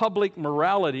 and public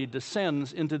morality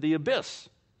descends into the abyss.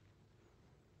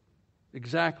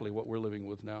 Exactly what we're living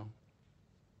with now.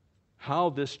 How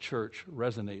this church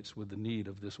resonates with the need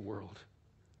of this world.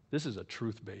 This is a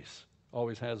truth base,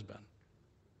 always has been.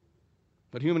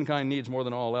 But humankind needs more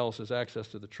than all else is access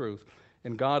to the truth.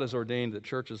 And God has ordained that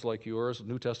churches like yours,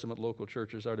 New Testament local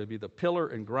churches, are to be the pillar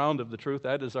and ground of the truth.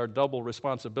 That is our double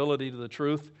responsibility to the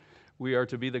truth. We are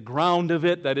to be the ground of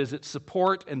it, that is its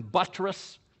support and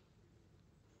buttress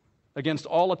against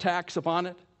all attacks upon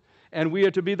it. And we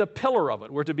are to be the pillar of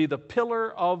it. We're to be the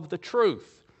pillar of the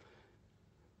truth.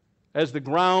 As the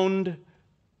ground,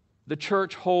 the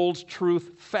church holds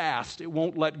truth fast. It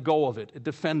won't let go of it. It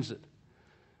defends it.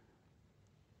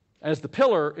 As the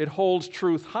pillar, it holds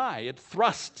truth high. It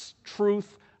thrusts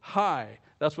truth high.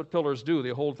 That's what pillars do. They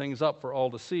hold things up for all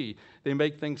to see. They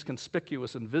make things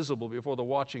conspicuous and visible before the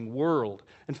watching world.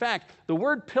 In fact, the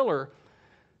word pillar,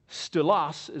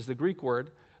 stylos is the Greek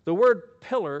word. The word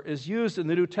pillar is used in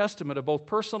the New Testament of both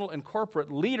personal and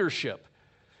corporate leadership.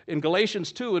 In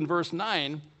Galatians 2 and verse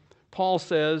 9, Paul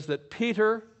says that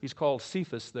Peter, he's called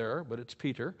Cephas there, but it's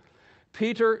Peter,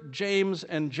 James,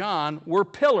 and John were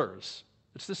pillars.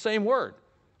 It's the same word,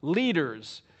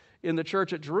 leaders in the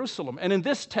church at Jerusalem. And in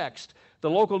this text, the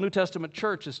local New Testament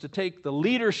church is to take the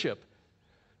leadership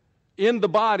in the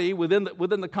body within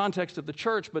the context of the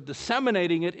church, but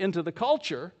disseminating it into the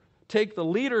culture, take the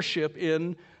leadership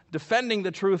in defending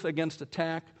the truth against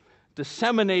attack,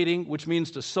 disseminating, which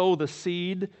means to sow the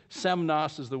seed.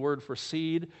 Semnos is the word for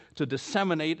seed. To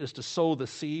disseminate is to sow the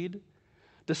seed.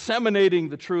 Disseminating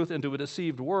the truth into a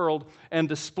deceived world and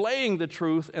displaying the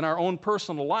truth in our own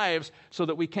personal lives so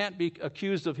that we can't be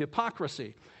accused of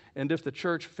hypocrisy. And if the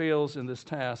church fails in this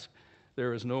task,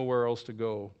 there is nowhere else to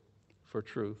go for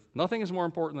truth. Nothing is more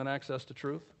important than access to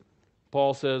truth.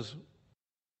 Paul says,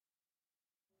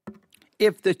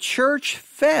 if the church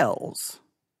fails,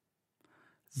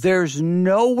 there's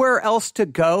nowhere else to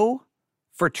go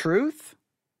for truth?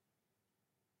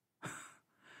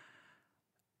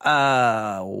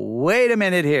 Wait a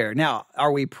minute here. Now,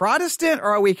 are we Protestant or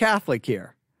are we Catholic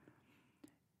here?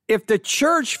 If the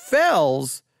church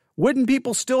fails, wouldn't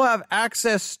people still have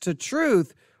access to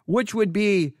truth, which would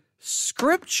be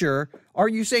Scripture? Are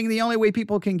you saying the only way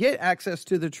people can get access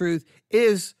to the truth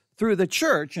is through the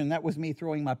church? And that was me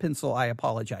throwing my pencil. I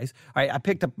apologize. All right, I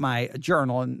picked up my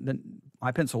journal and then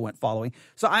my pencil went following.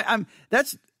 So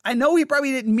I know he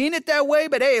probably didn't mean it that way,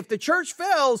 but hey, if the church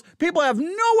fails, people have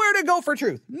nowhere to go for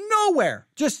truth. Nowhere.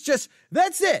 Just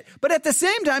that's it. But at the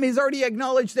same time, he's already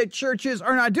acknowledged that churches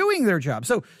are not doing their job.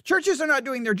 So churches are not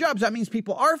doing their jobs. That means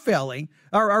people are failing,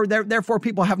 or therefore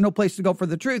people have no place to go for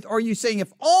the truth. Or are you saying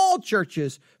if all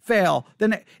churches fail,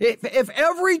 then if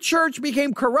every church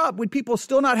became corrupt, would people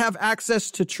still not have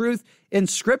access to truth in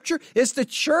Scripture? Is the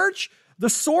church the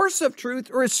source of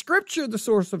truth, or is Scripture the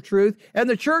source of truth, and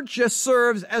the church just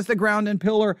serves as the ground and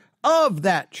pillar of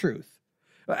that truth?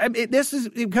 I mean, this is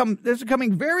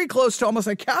becoming very close to almost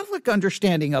a Catholic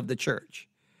understanding of the church,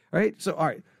 right? So, all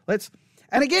right,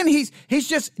 and again, he's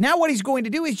just, now what he's going to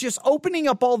do is just opening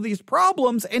up all these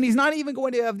problems, and he's not even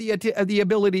going to have the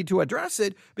ability to address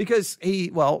it because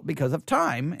of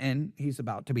time, and he's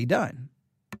about to be done.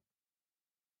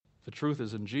 The truth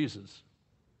is in Jesus.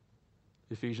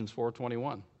 Ephesians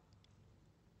 4:21.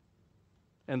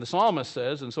 And the psalmist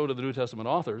says, and so do the New Testament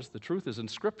authors, the truth is in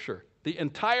Scripture. The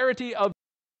entirety of...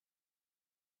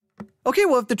 Okay,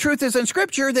 well, if the truth is in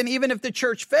Scripture, then even if the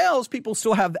church fails, people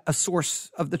still have a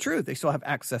source of the truth. They still have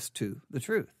access to the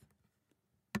truth.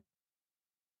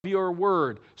 Your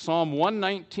word, Psalm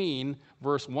 119,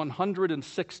 verse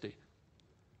 160.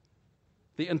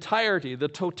 the entirety, the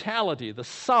totality, the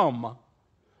sum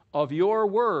of your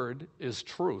word is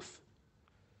truth.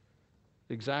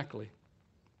 Exactly.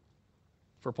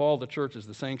 For Paul, the church is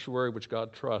the sanctuary which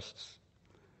God trusts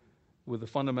with the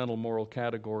fundamental moral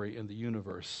category in the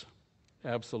universe,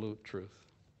 absolute truth.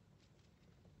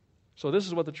 So this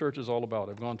is what the church is all about.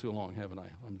 I've gone too long, haven't I?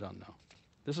 I'm done now.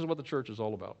 This is what the church is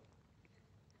all about.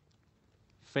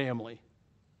 Family.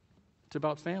 It's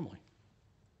about family.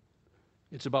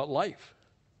 It's about life.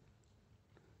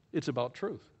 It's about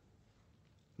truth.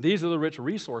 These are the rich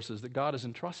resources that God has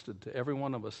entrusted to every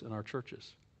one of us in our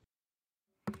churches.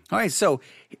 All right, so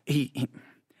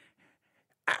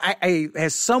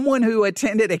as someone who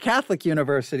attended a Catholic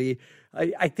university,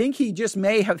 I think he just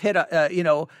may have hit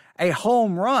a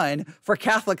home run for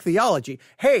Catholic theology.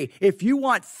 Hey, if you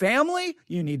want family,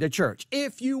 you need the church.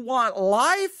 If you want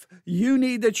life, you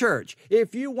need the church.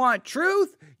 If you want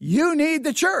truth, you need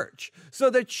the church. So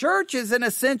the church is, in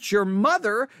a sense, your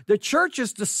mother. The church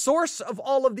is the source of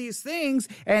all of these things,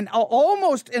 and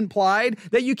almost implied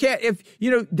that you can't,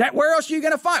 where else are you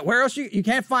going to find? Where else you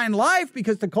can't find life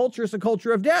because the culture is a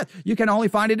culture of death. You can only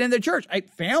find it in the church.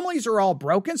 Families are all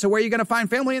broken, so where are you going to find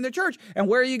family in the church? And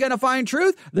where are you going to find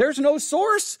truth? There's no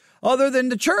source other than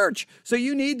the church. So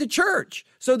you need the church.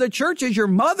 So the church is your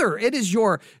mother. It is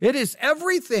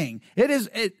everything.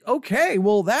 Okay,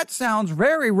 well, that sounds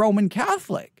very Roman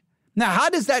Catholic. Now, how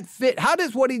does that fit? How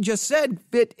does what he just said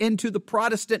fit into the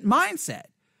Protestant mindset?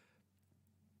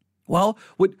 Well,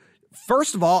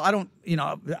 first of all, I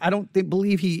don't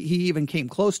believe he even came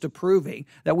close to proving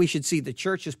that we should see the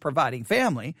church as providing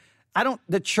family.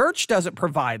 The church doesn't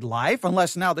provide life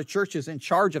unless now the church is in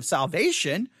charge of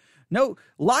salvation. No,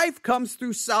 life comes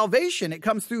through salvation. It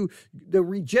comes through the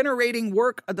regenerating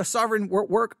work of the sovereign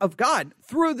work of God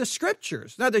through the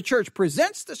scriptures. Now, the church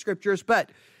presents the scriptures,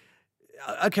 but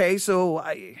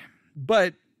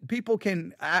people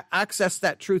can access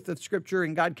that truth of scripture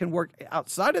and God can work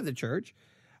outside of the church.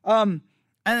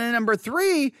 And then number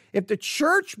 3, if the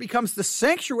church becomes the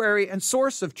sanctuary and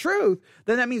source of truth,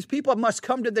 then that means people must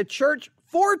come to the church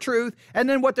for truth, and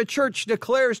then what the church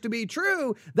declares to be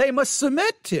true, they must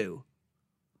submit to.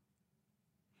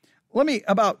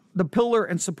 About the pillar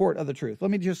and support of the truth.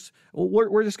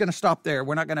 We're just going to stop there.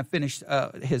 We're not going to finish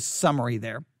his summary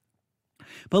there.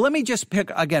 But let me just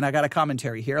pick, again, I got a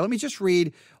commentary here. Let me just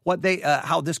read what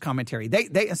how this commentary, they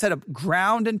instead of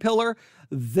ground and pillar,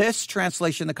 this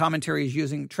translation the commentary is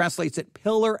using translates it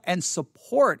pillar and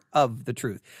support of the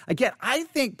truth. Again, I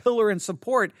think pillar and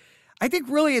support, I think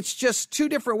really it's just two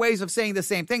different ways of saying the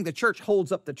same thing. The church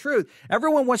holds up the truth.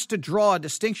 Everyone wants to draw a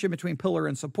distinction between pillar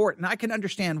and support, and I can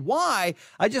understand why.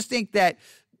 I just think that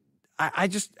I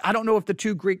don't know if the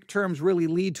two Greek terms really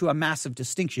lead to a massive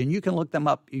distinction. You can look them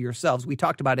up yourselves. We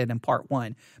talked about it in part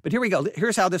 1. But here we go.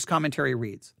 Here's how this commentary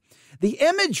reads. The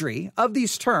imagery of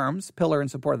these terms, pillar and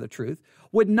support of the truth,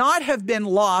 would not have been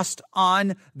lost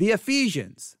on the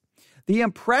Ephesians. The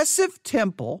impressive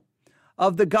temple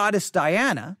of the goddess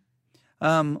Diana,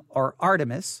 or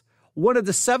Artemis, one of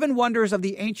the 7 wonders of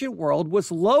the ancient world,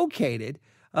 was located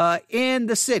in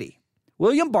the city.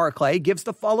 William Barclay gives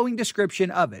the following description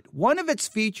of it. One of its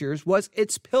features was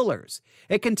its pillars.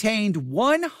 It contained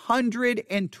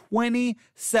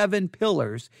 127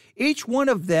 pillars, each one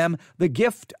of them the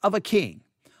gift of a king.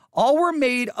 All were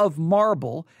made of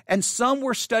marble, and some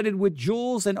were studded with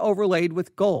jewels and overlaid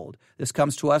with gold. This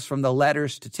comes to us from the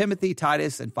letters to Timothy,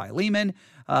 Titus, and Philemon.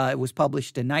 It was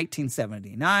published in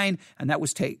 1979, and that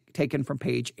was taken from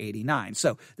page 89.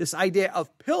 So this idea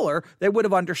of pillar, they would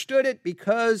have understood it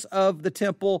because of the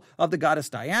temple of the goddess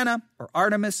Diana, or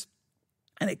Artemis,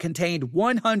 and it contained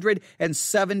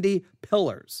 170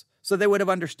 pillars. So they would have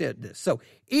understood this. So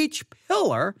each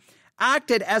pillar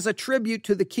acted as a tribute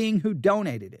to the king who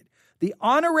donated it. The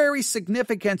honorary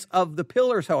significance of the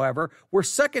pillars, however, were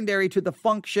secondary to the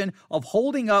function of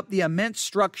holding up the immense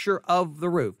structure of the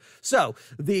roof. So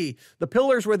the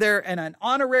pillars were there in an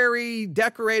honorary,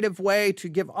 decorative way to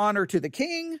give honor to the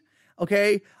king,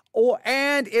 okay?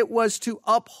 And it was to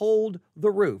uphold the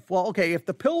roof. Well, okay, if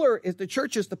the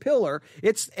church is the pillar,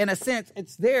 it's, in a sense,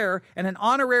 it's there in an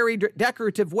honorary,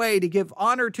 decorative way to give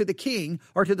honor to the king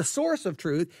or to the source of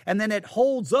truth, and then it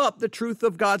holds up the truth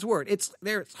of God's word. It's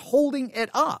there, it's holding it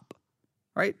up,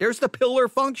 right? There's the pillar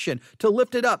function, to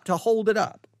lift it up, to hold it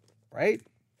up, right?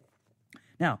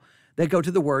 Now, they go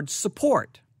to the word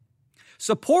support.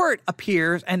 Support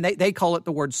appears, and they call it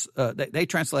the word, they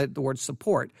translate the word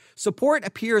support. Support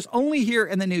appears only here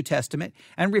in the New Testament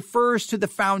and refers to the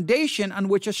foundation on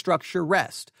which a structure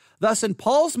rests. Thus, in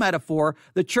Paul's metaphor,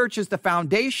 the church is the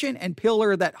foundation and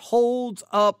pillar that holds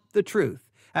up the truth.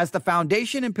 as the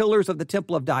foundation and pillars of the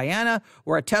temple of Diana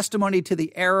were a testimony to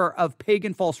the error of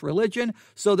pagan false religion,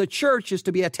 so the church is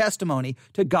to be a testimony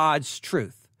to God's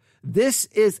truth. This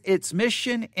is its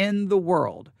mission in the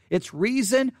world, its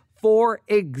reason for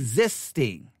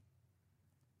existing.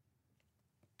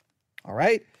 All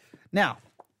right? Now,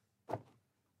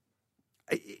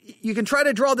 you can try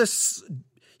to draw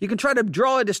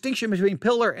a distinction between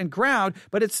pillar and ground,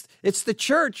 but it's the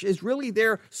church is really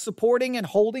there supporting and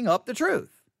holding up the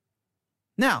truth.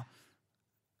 Now,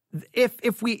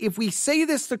 if we say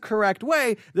this the correct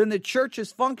way, then the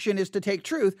church's function is to take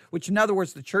truth, which in other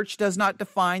words, the church does not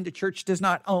define, the church does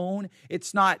not own,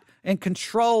 it's not in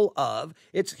control of.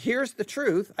 It's here's the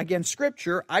truth, again,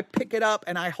 Scripture, I pick it up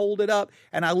and I hold it up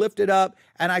and I lift it up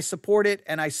and I support it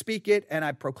and I speak it and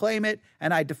I proclaim it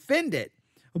and I defend it.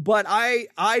 But I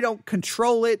don't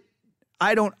control it,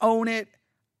 I don't own it,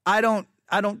 I don't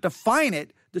define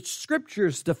it, the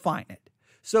Scriptures define it.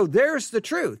 So there's the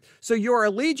truth. So your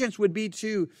allegiance would be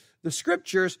to the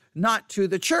Scriptures, not to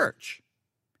the church.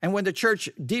 And when the church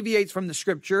deviates from the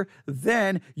Scripture,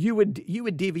 then you would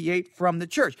deviate from the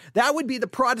church. That would be the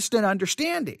Protestant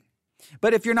understanding.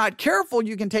 But if you're not careful,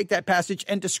 you can take that passage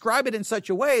and describe it in such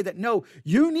a way that, no,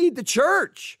 you need the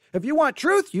church. If you want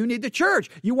truth, you need the church.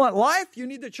 You want life, you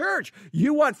need the church.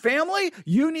 You want family,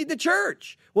 you need the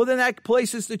church. Well, then that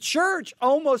places the church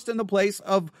almost in the place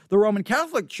of the Roman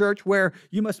Catholic Church, where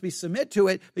you must submit to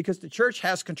it because the church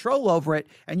has control over it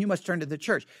and you must turn to the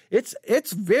church.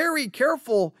 It's very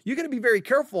careful. You're going to be very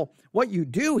careful what you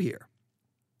do here.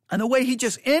 And the way he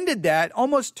just ended that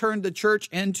almost turned the church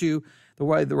into the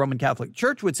way the Roman Catholic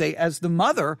Church would say, as the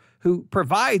mother who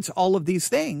provides all of these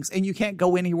things, and you can't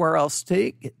go anywhere else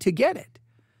to get it.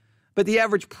 But the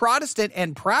average Protestant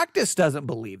and practice doesn't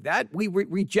believe that. We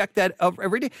reject that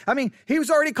every day. I mean, he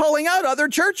was already calling out other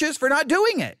churches for not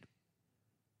doing it.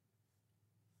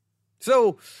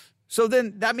 So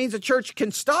then that means a church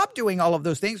can stop doing all of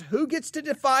those things. Who gets to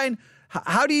define,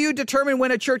 how do you determine when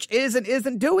a church is and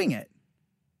isn't doing it?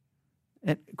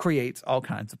 It creates all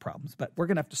kinds of problems, but we're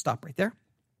going to have to stop right there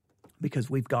because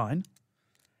we've gone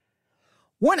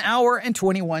 1 hour and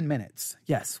 21 minutes.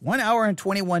 Yes, 1 hour and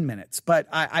 21 minutes. But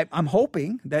I'm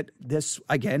hoping that this,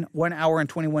 again, 1 hour and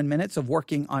 21 minutes of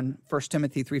working on 1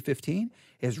 Timothy 3:15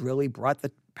 has really brought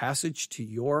the passage to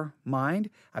your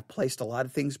mind. I've placed a lot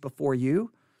of things before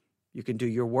you. You can do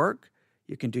your work,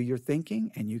 you can do your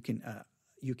thinking, and you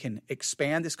can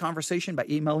expand this conversation by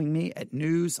emailing me at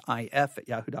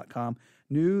newsif@yahoo.com,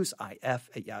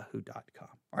 newsif@yahoo.com.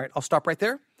 All right, I'll stop right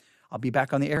there. I'll be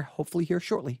back on the air hopefully here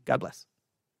shortly. God bless.